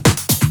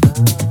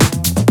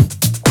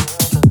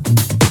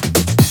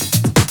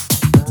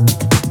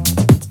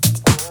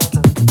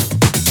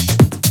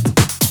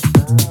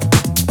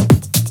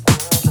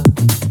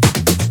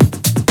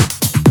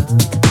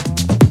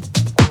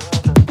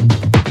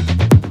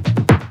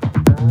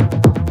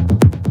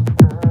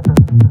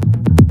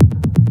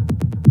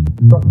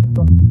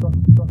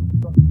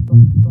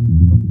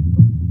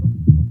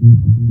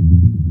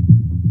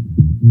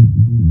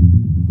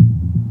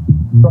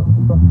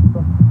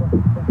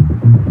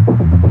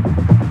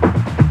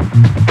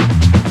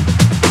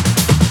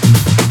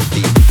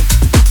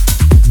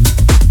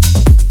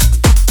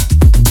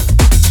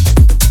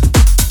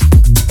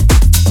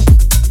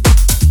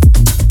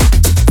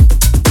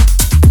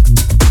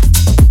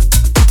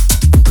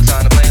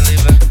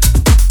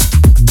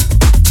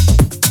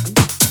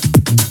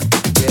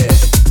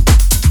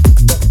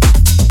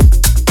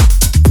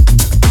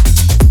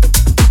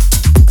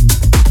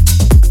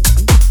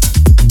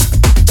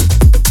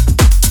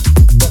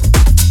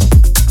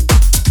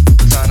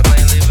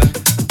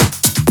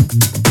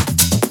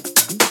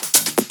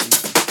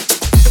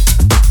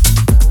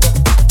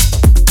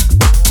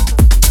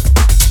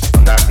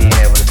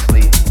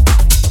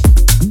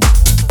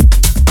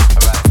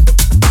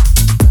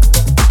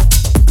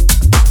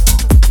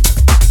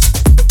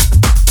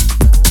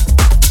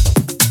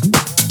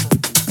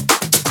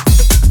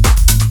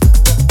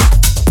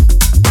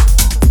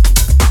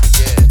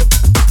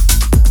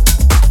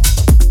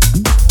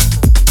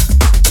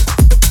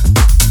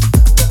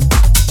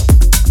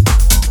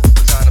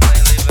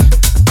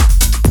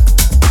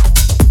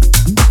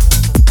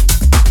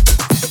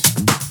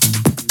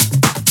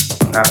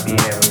 Not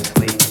being able to sleep.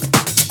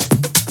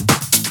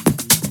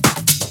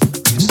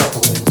 You suffer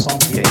with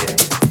insomnia, yeah.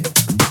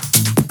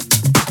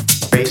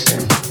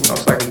 Racing, it's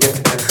like a gift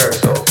and a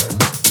curse, so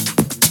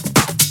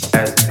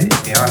as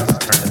the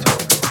honest turn to talk.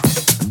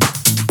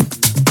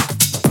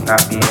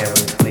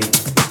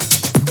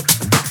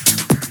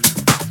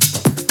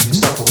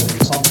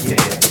 Not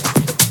being able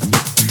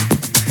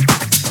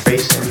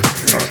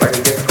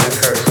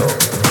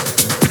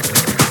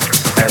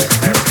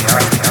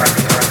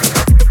to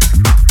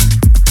sleep.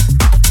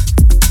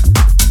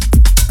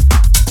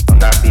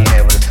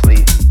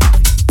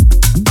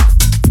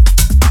 You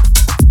suffer with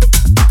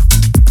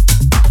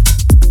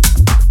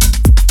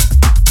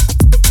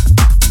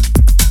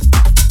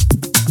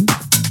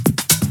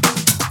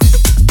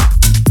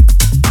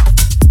insomnia,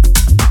 yeah.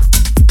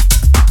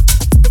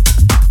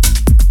 Racing,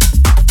 it's like a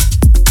gift and a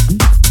curse, so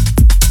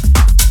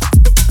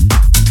as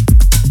the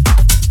honest turn to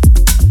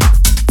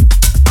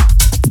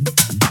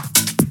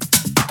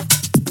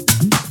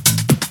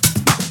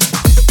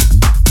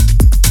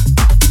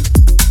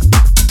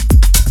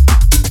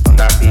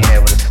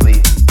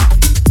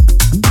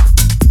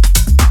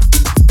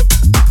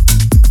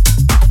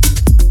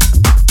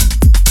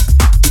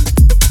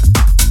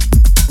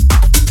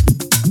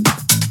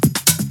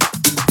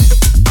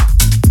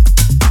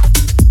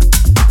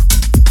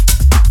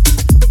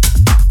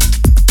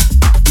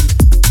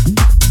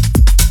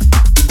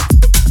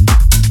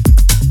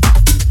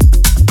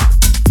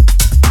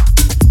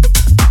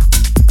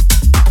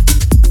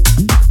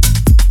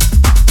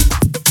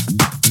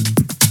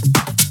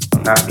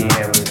Not being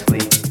able to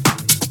sleep.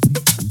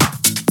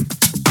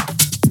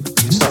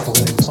 You suffer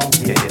with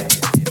insomnia, yeah.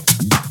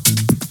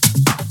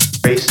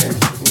 Racing,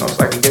 it's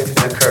like a gift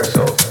and a curse,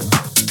 so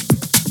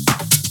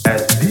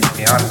as the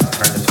honest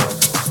turn to talk.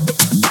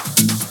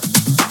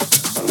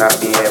 Not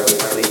being able to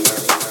sleep.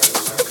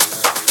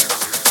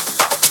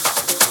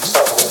 You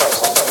suffer with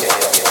insomnia,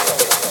 yeah.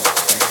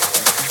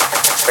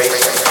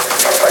 Racing,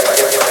 it's like a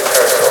gift and a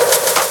curse, so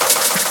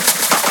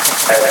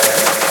as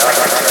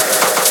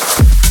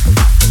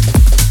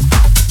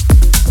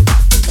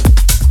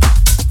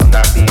the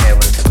honest turn to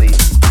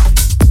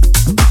talk.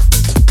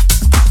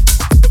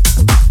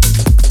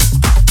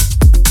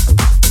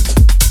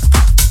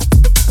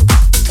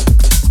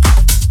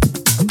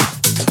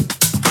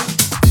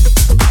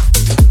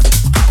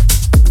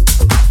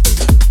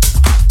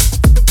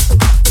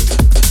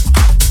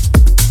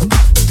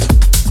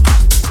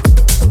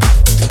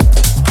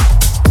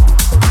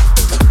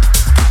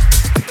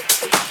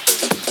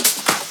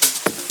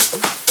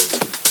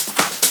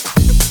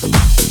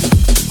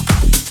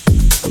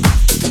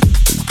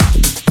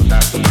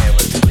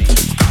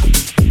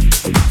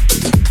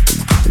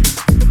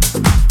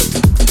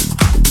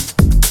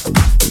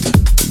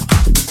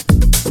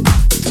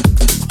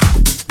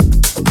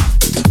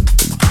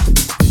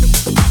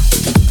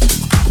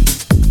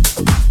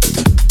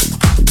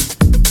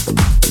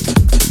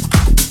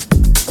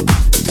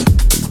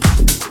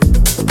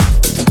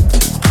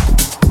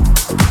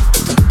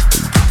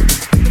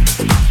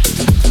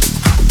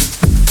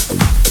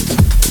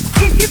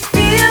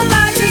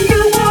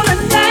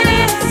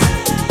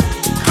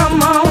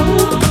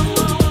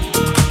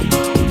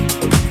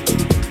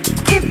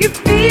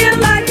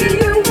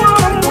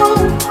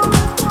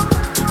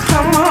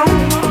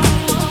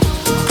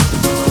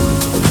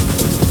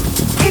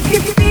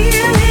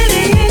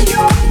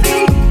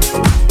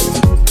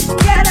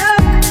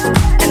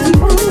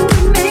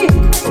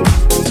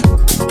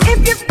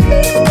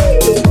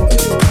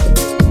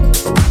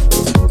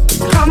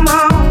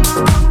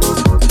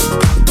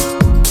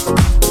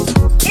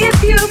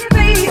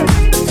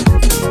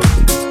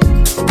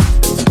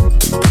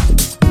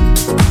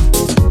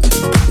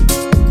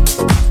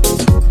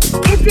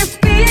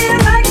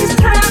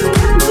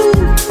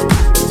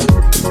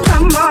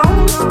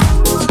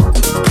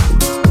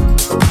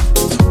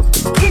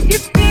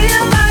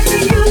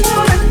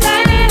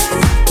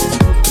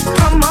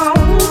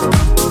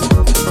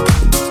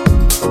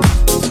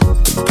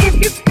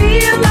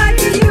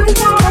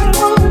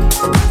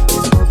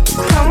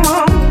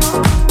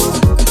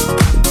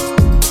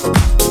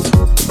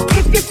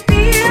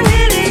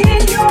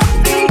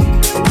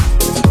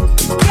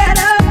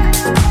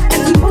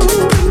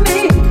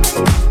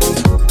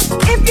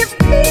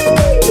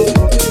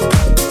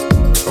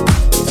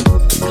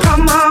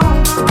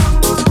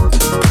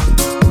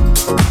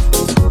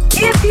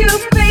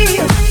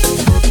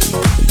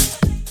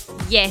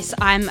 Yes,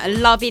 I'm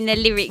loving the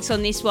lyrics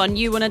on this one.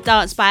 You Wanna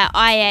Dance by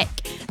Iyek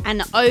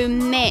and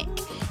Omek.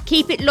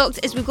 Keep it locked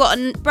as we've got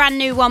a brand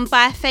new one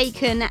by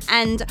Faken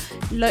and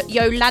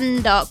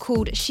Yolanda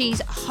called She's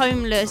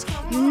Homeless.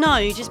 You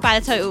know, just by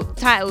the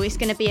title, it's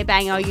going to be a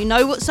banger. You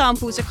know what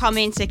samples are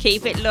coming, so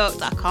keep it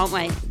locked. I can't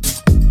wait.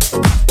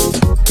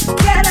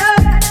 Get up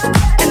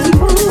and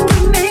move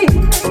with me.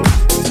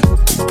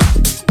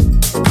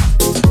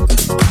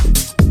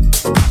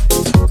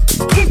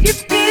 If you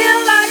feel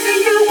like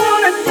you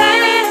wanna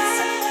dance,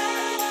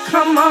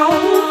 come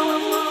on.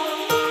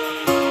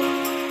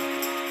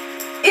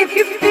 If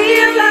you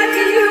feel like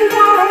you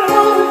wanna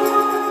move,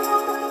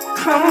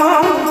 come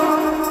on.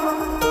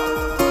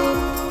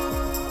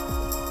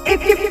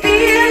 If you feel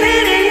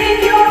it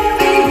in your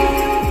feet,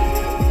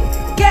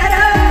 get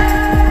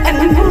up and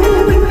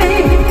move with me.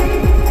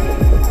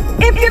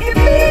 If you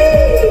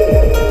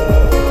feel,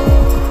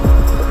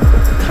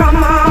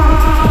 come on.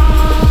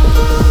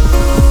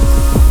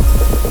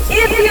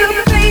 If you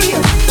feel,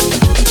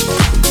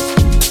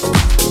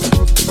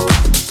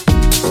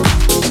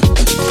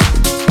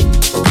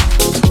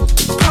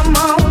 come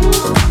on.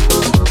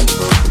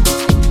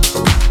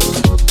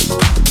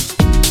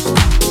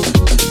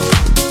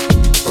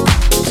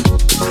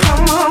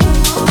 Come on.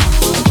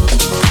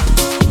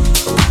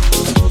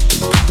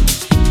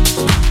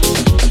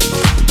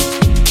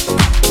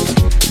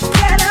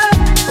 Get up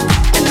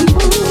and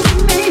move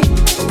with me.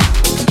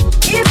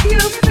 If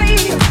you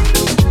feel,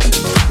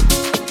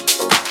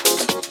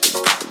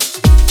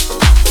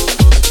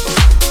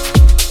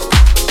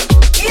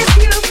 if you feel, if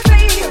you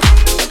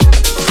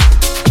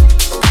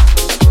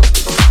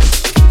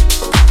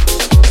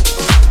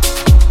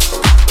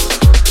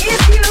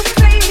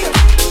feel,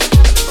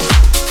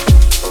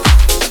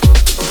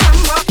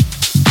 come on.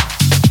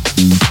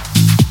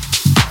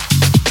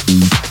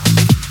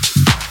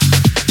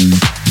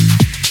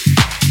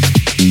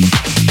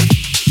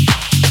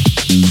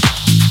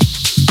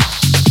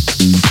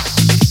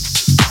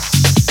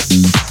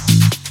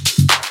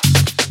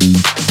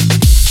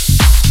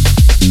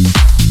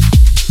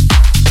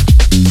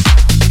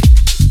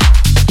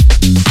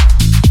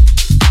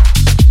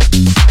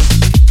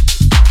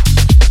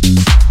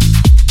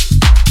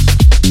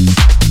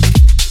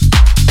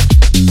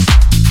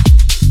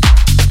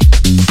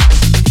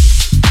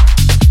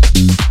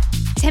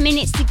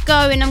 To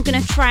go, and I'm going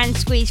to try and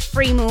squeeze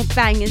 3 more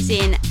bangers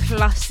in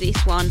plus this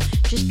one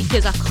just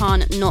because I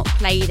can't not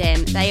play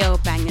them. They are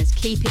bangers.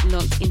 Keep it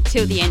locked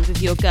until the end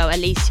with your girl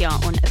Alicia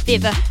on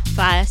Viva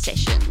Fire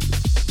Sessions.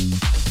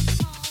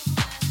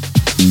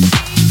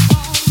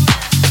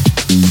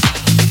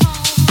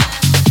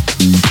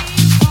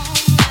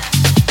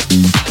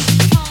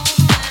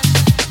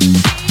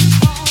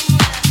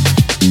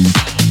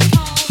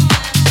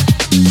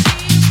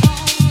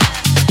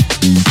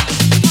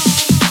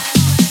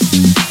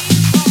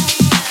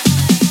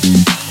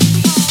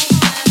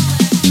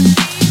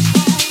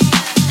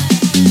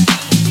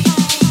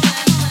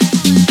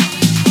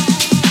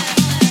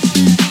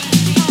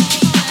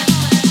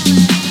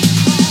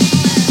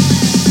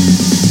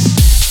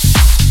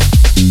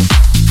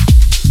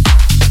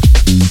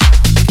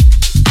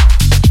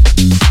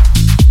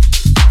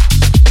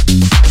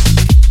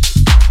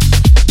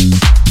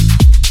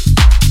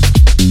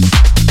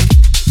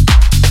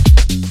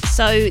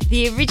 So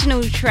the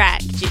original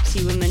track,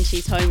 Gypsy Woman,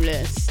 She's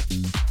Homeless,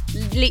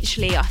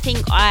 literally I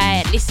think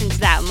I listened to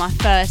that on my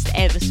first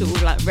ever sort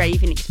of like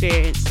raving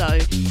experience, so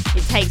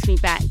it takes me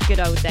back, good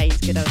old days,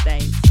 good old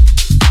days.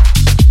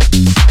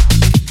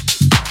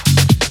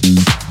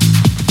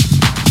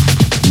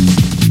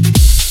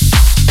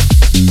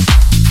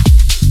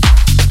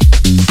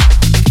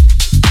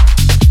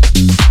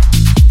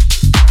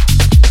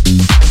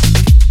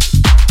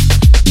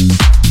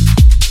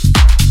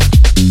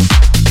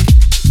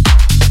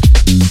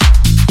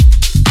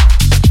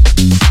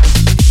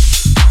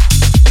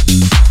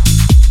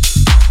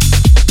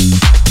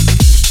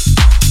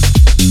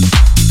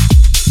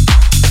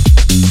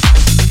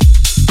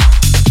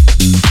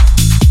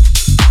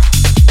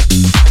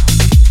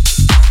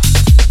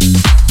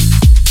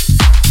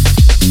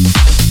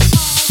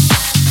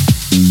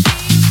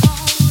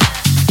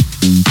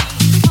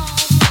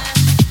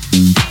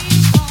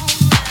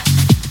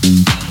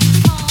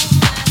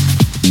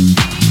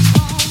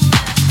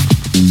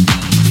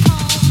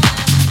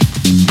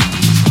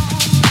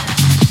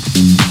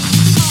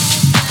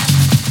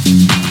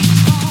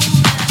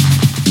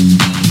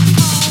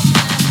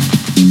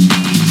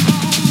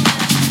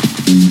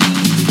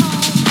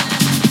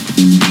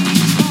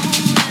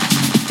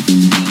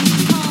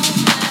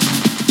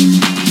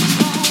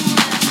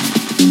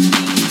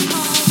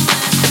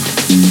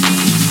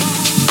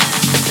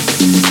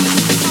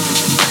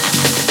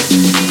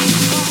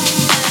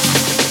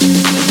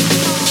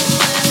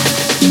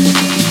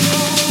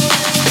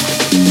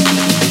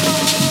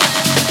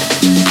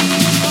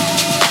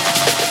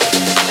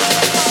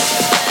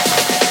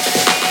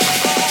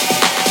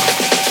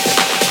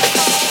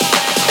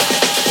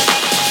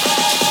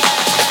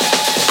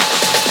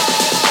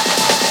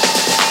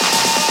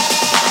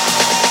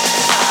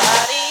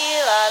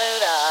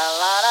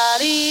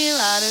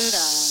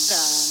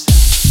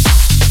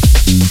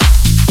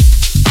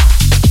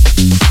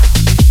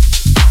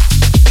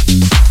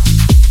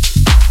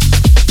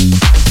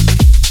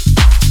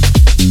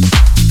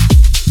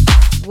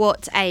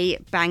 What a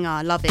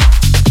banger. Love it.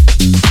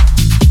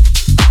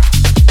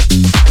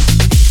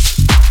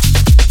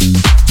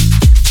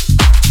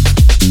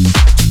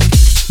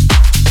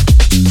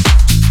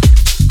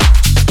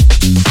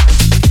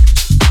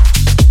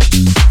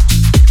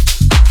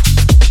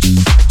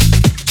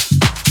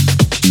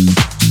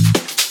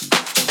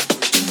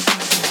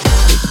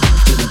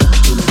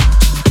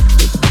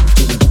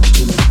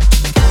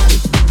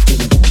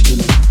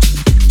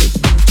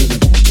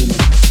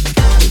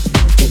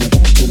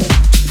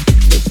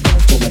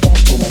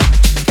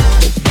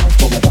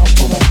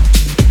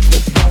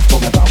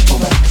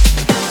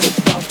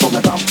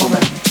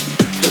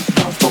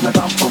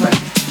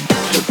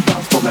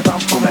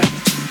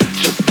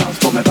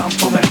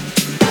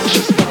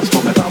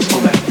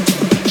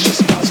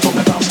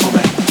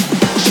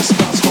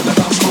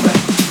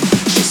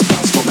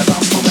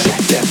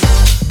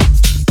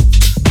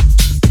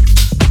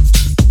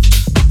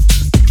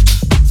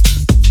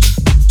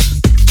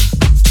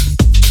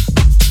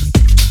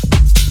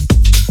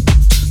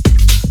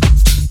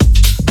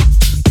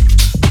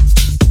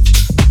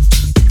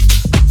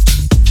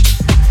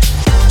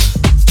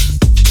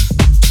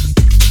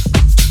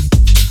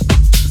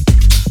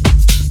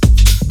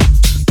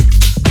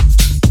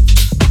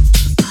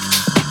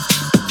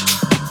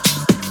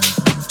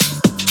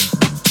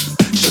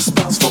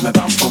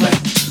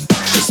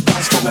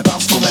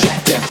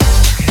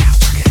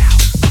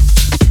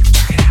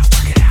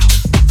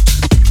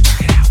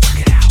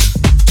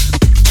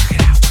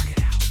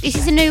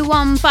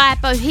 By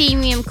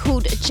Bohemian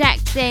called Jack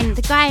Then.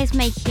 The guy is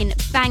making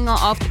banger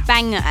after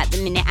banger at the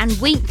minute, and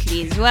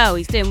weekly as well.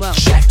 He's doing well.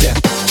 Jack Then.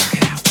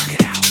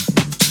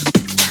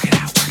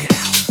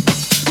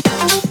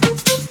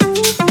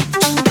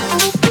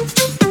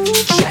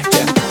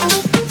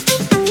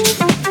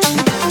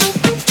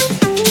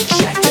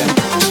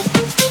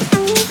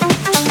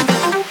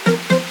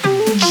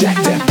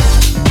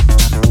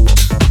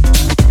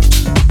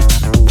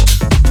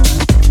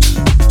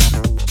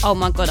 Oh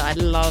my god, I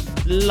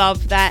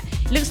love that.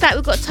 Looks like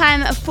we've got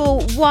time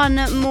for one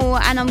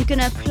more, and I'm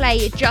gonna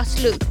play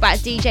Just Look by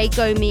DJ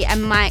Gomi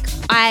and Mike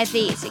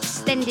Ivy. It's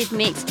extended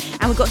mix,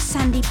 and we've got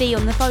Sandy B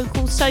on the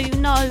vocals, so you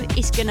know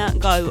it's gonna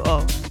go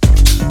off.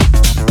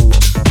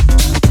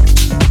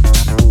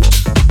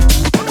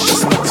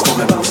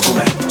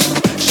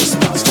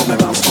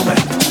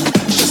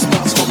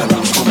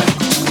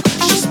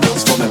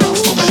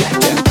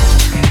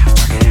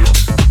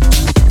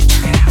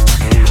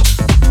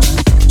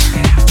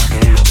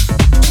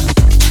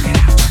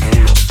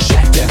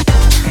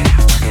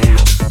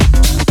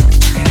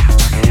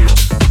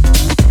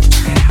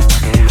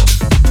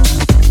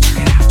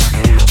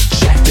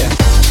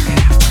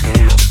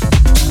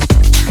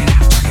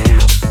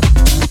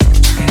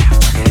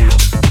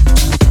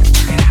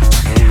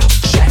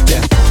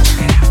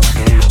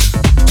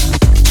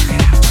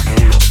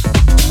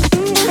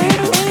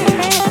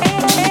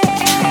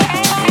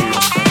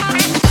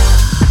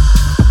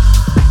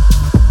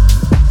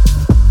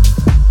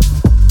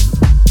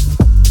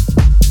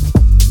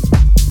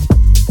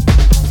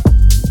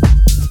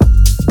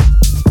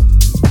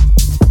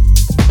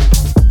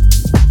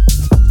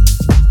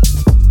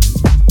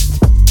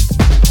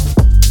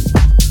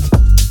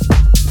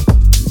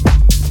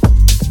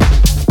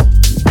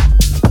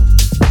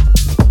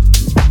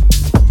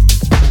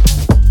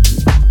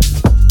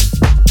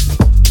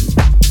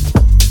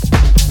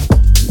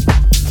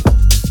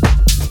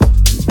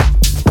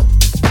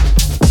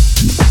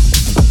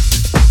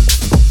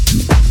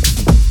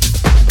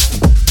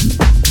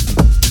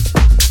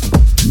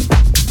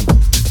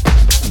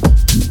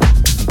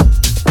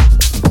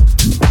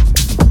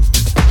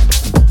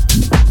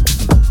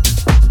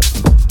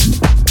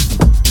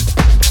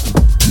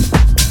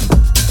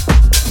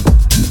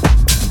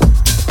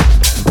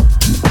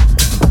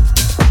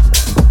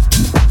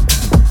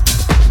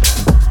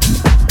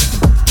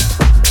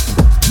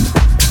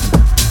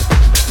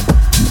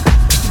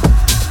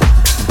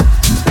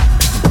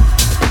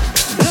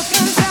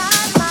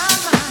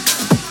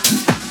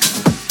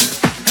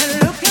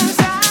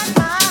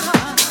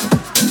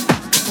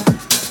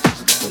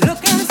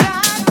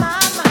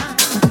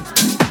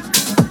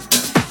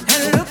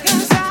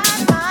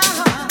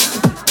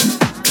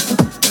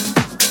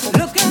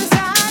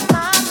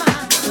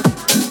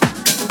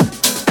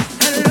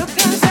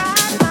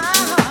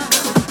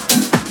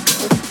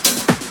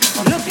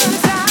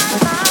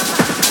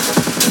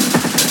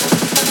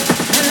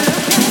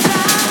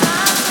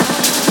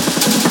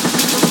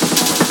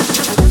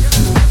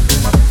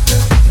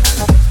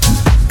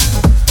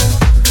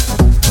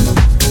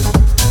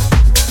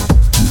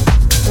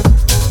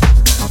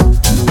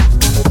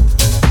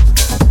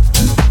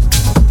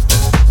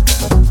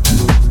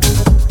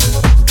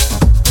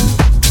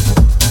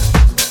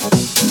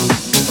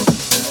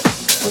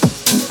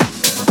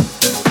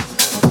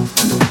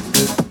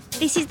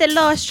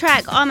 Last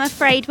track, I'm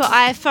afraid, but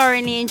I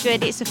thoroughly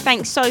enjoyed it, so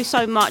thanks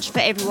so much for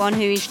everyone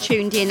who is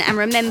tuned in. And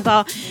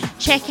remember,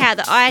 check out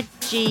the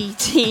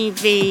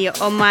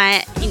IGTV on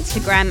my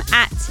Instagram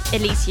at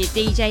Elysia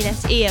DJ.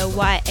 That's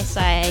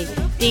ELYSIA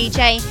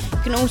DJ.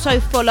 You can also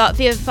follow up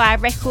Vivify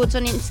Records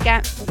on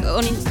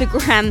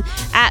Instagram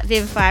at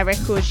Vivify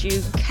Records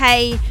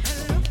UK.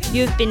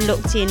 You've been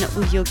locked in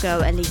with your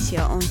girl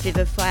Alicia on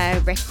Vivify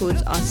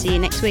Records. I'll see you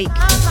next week.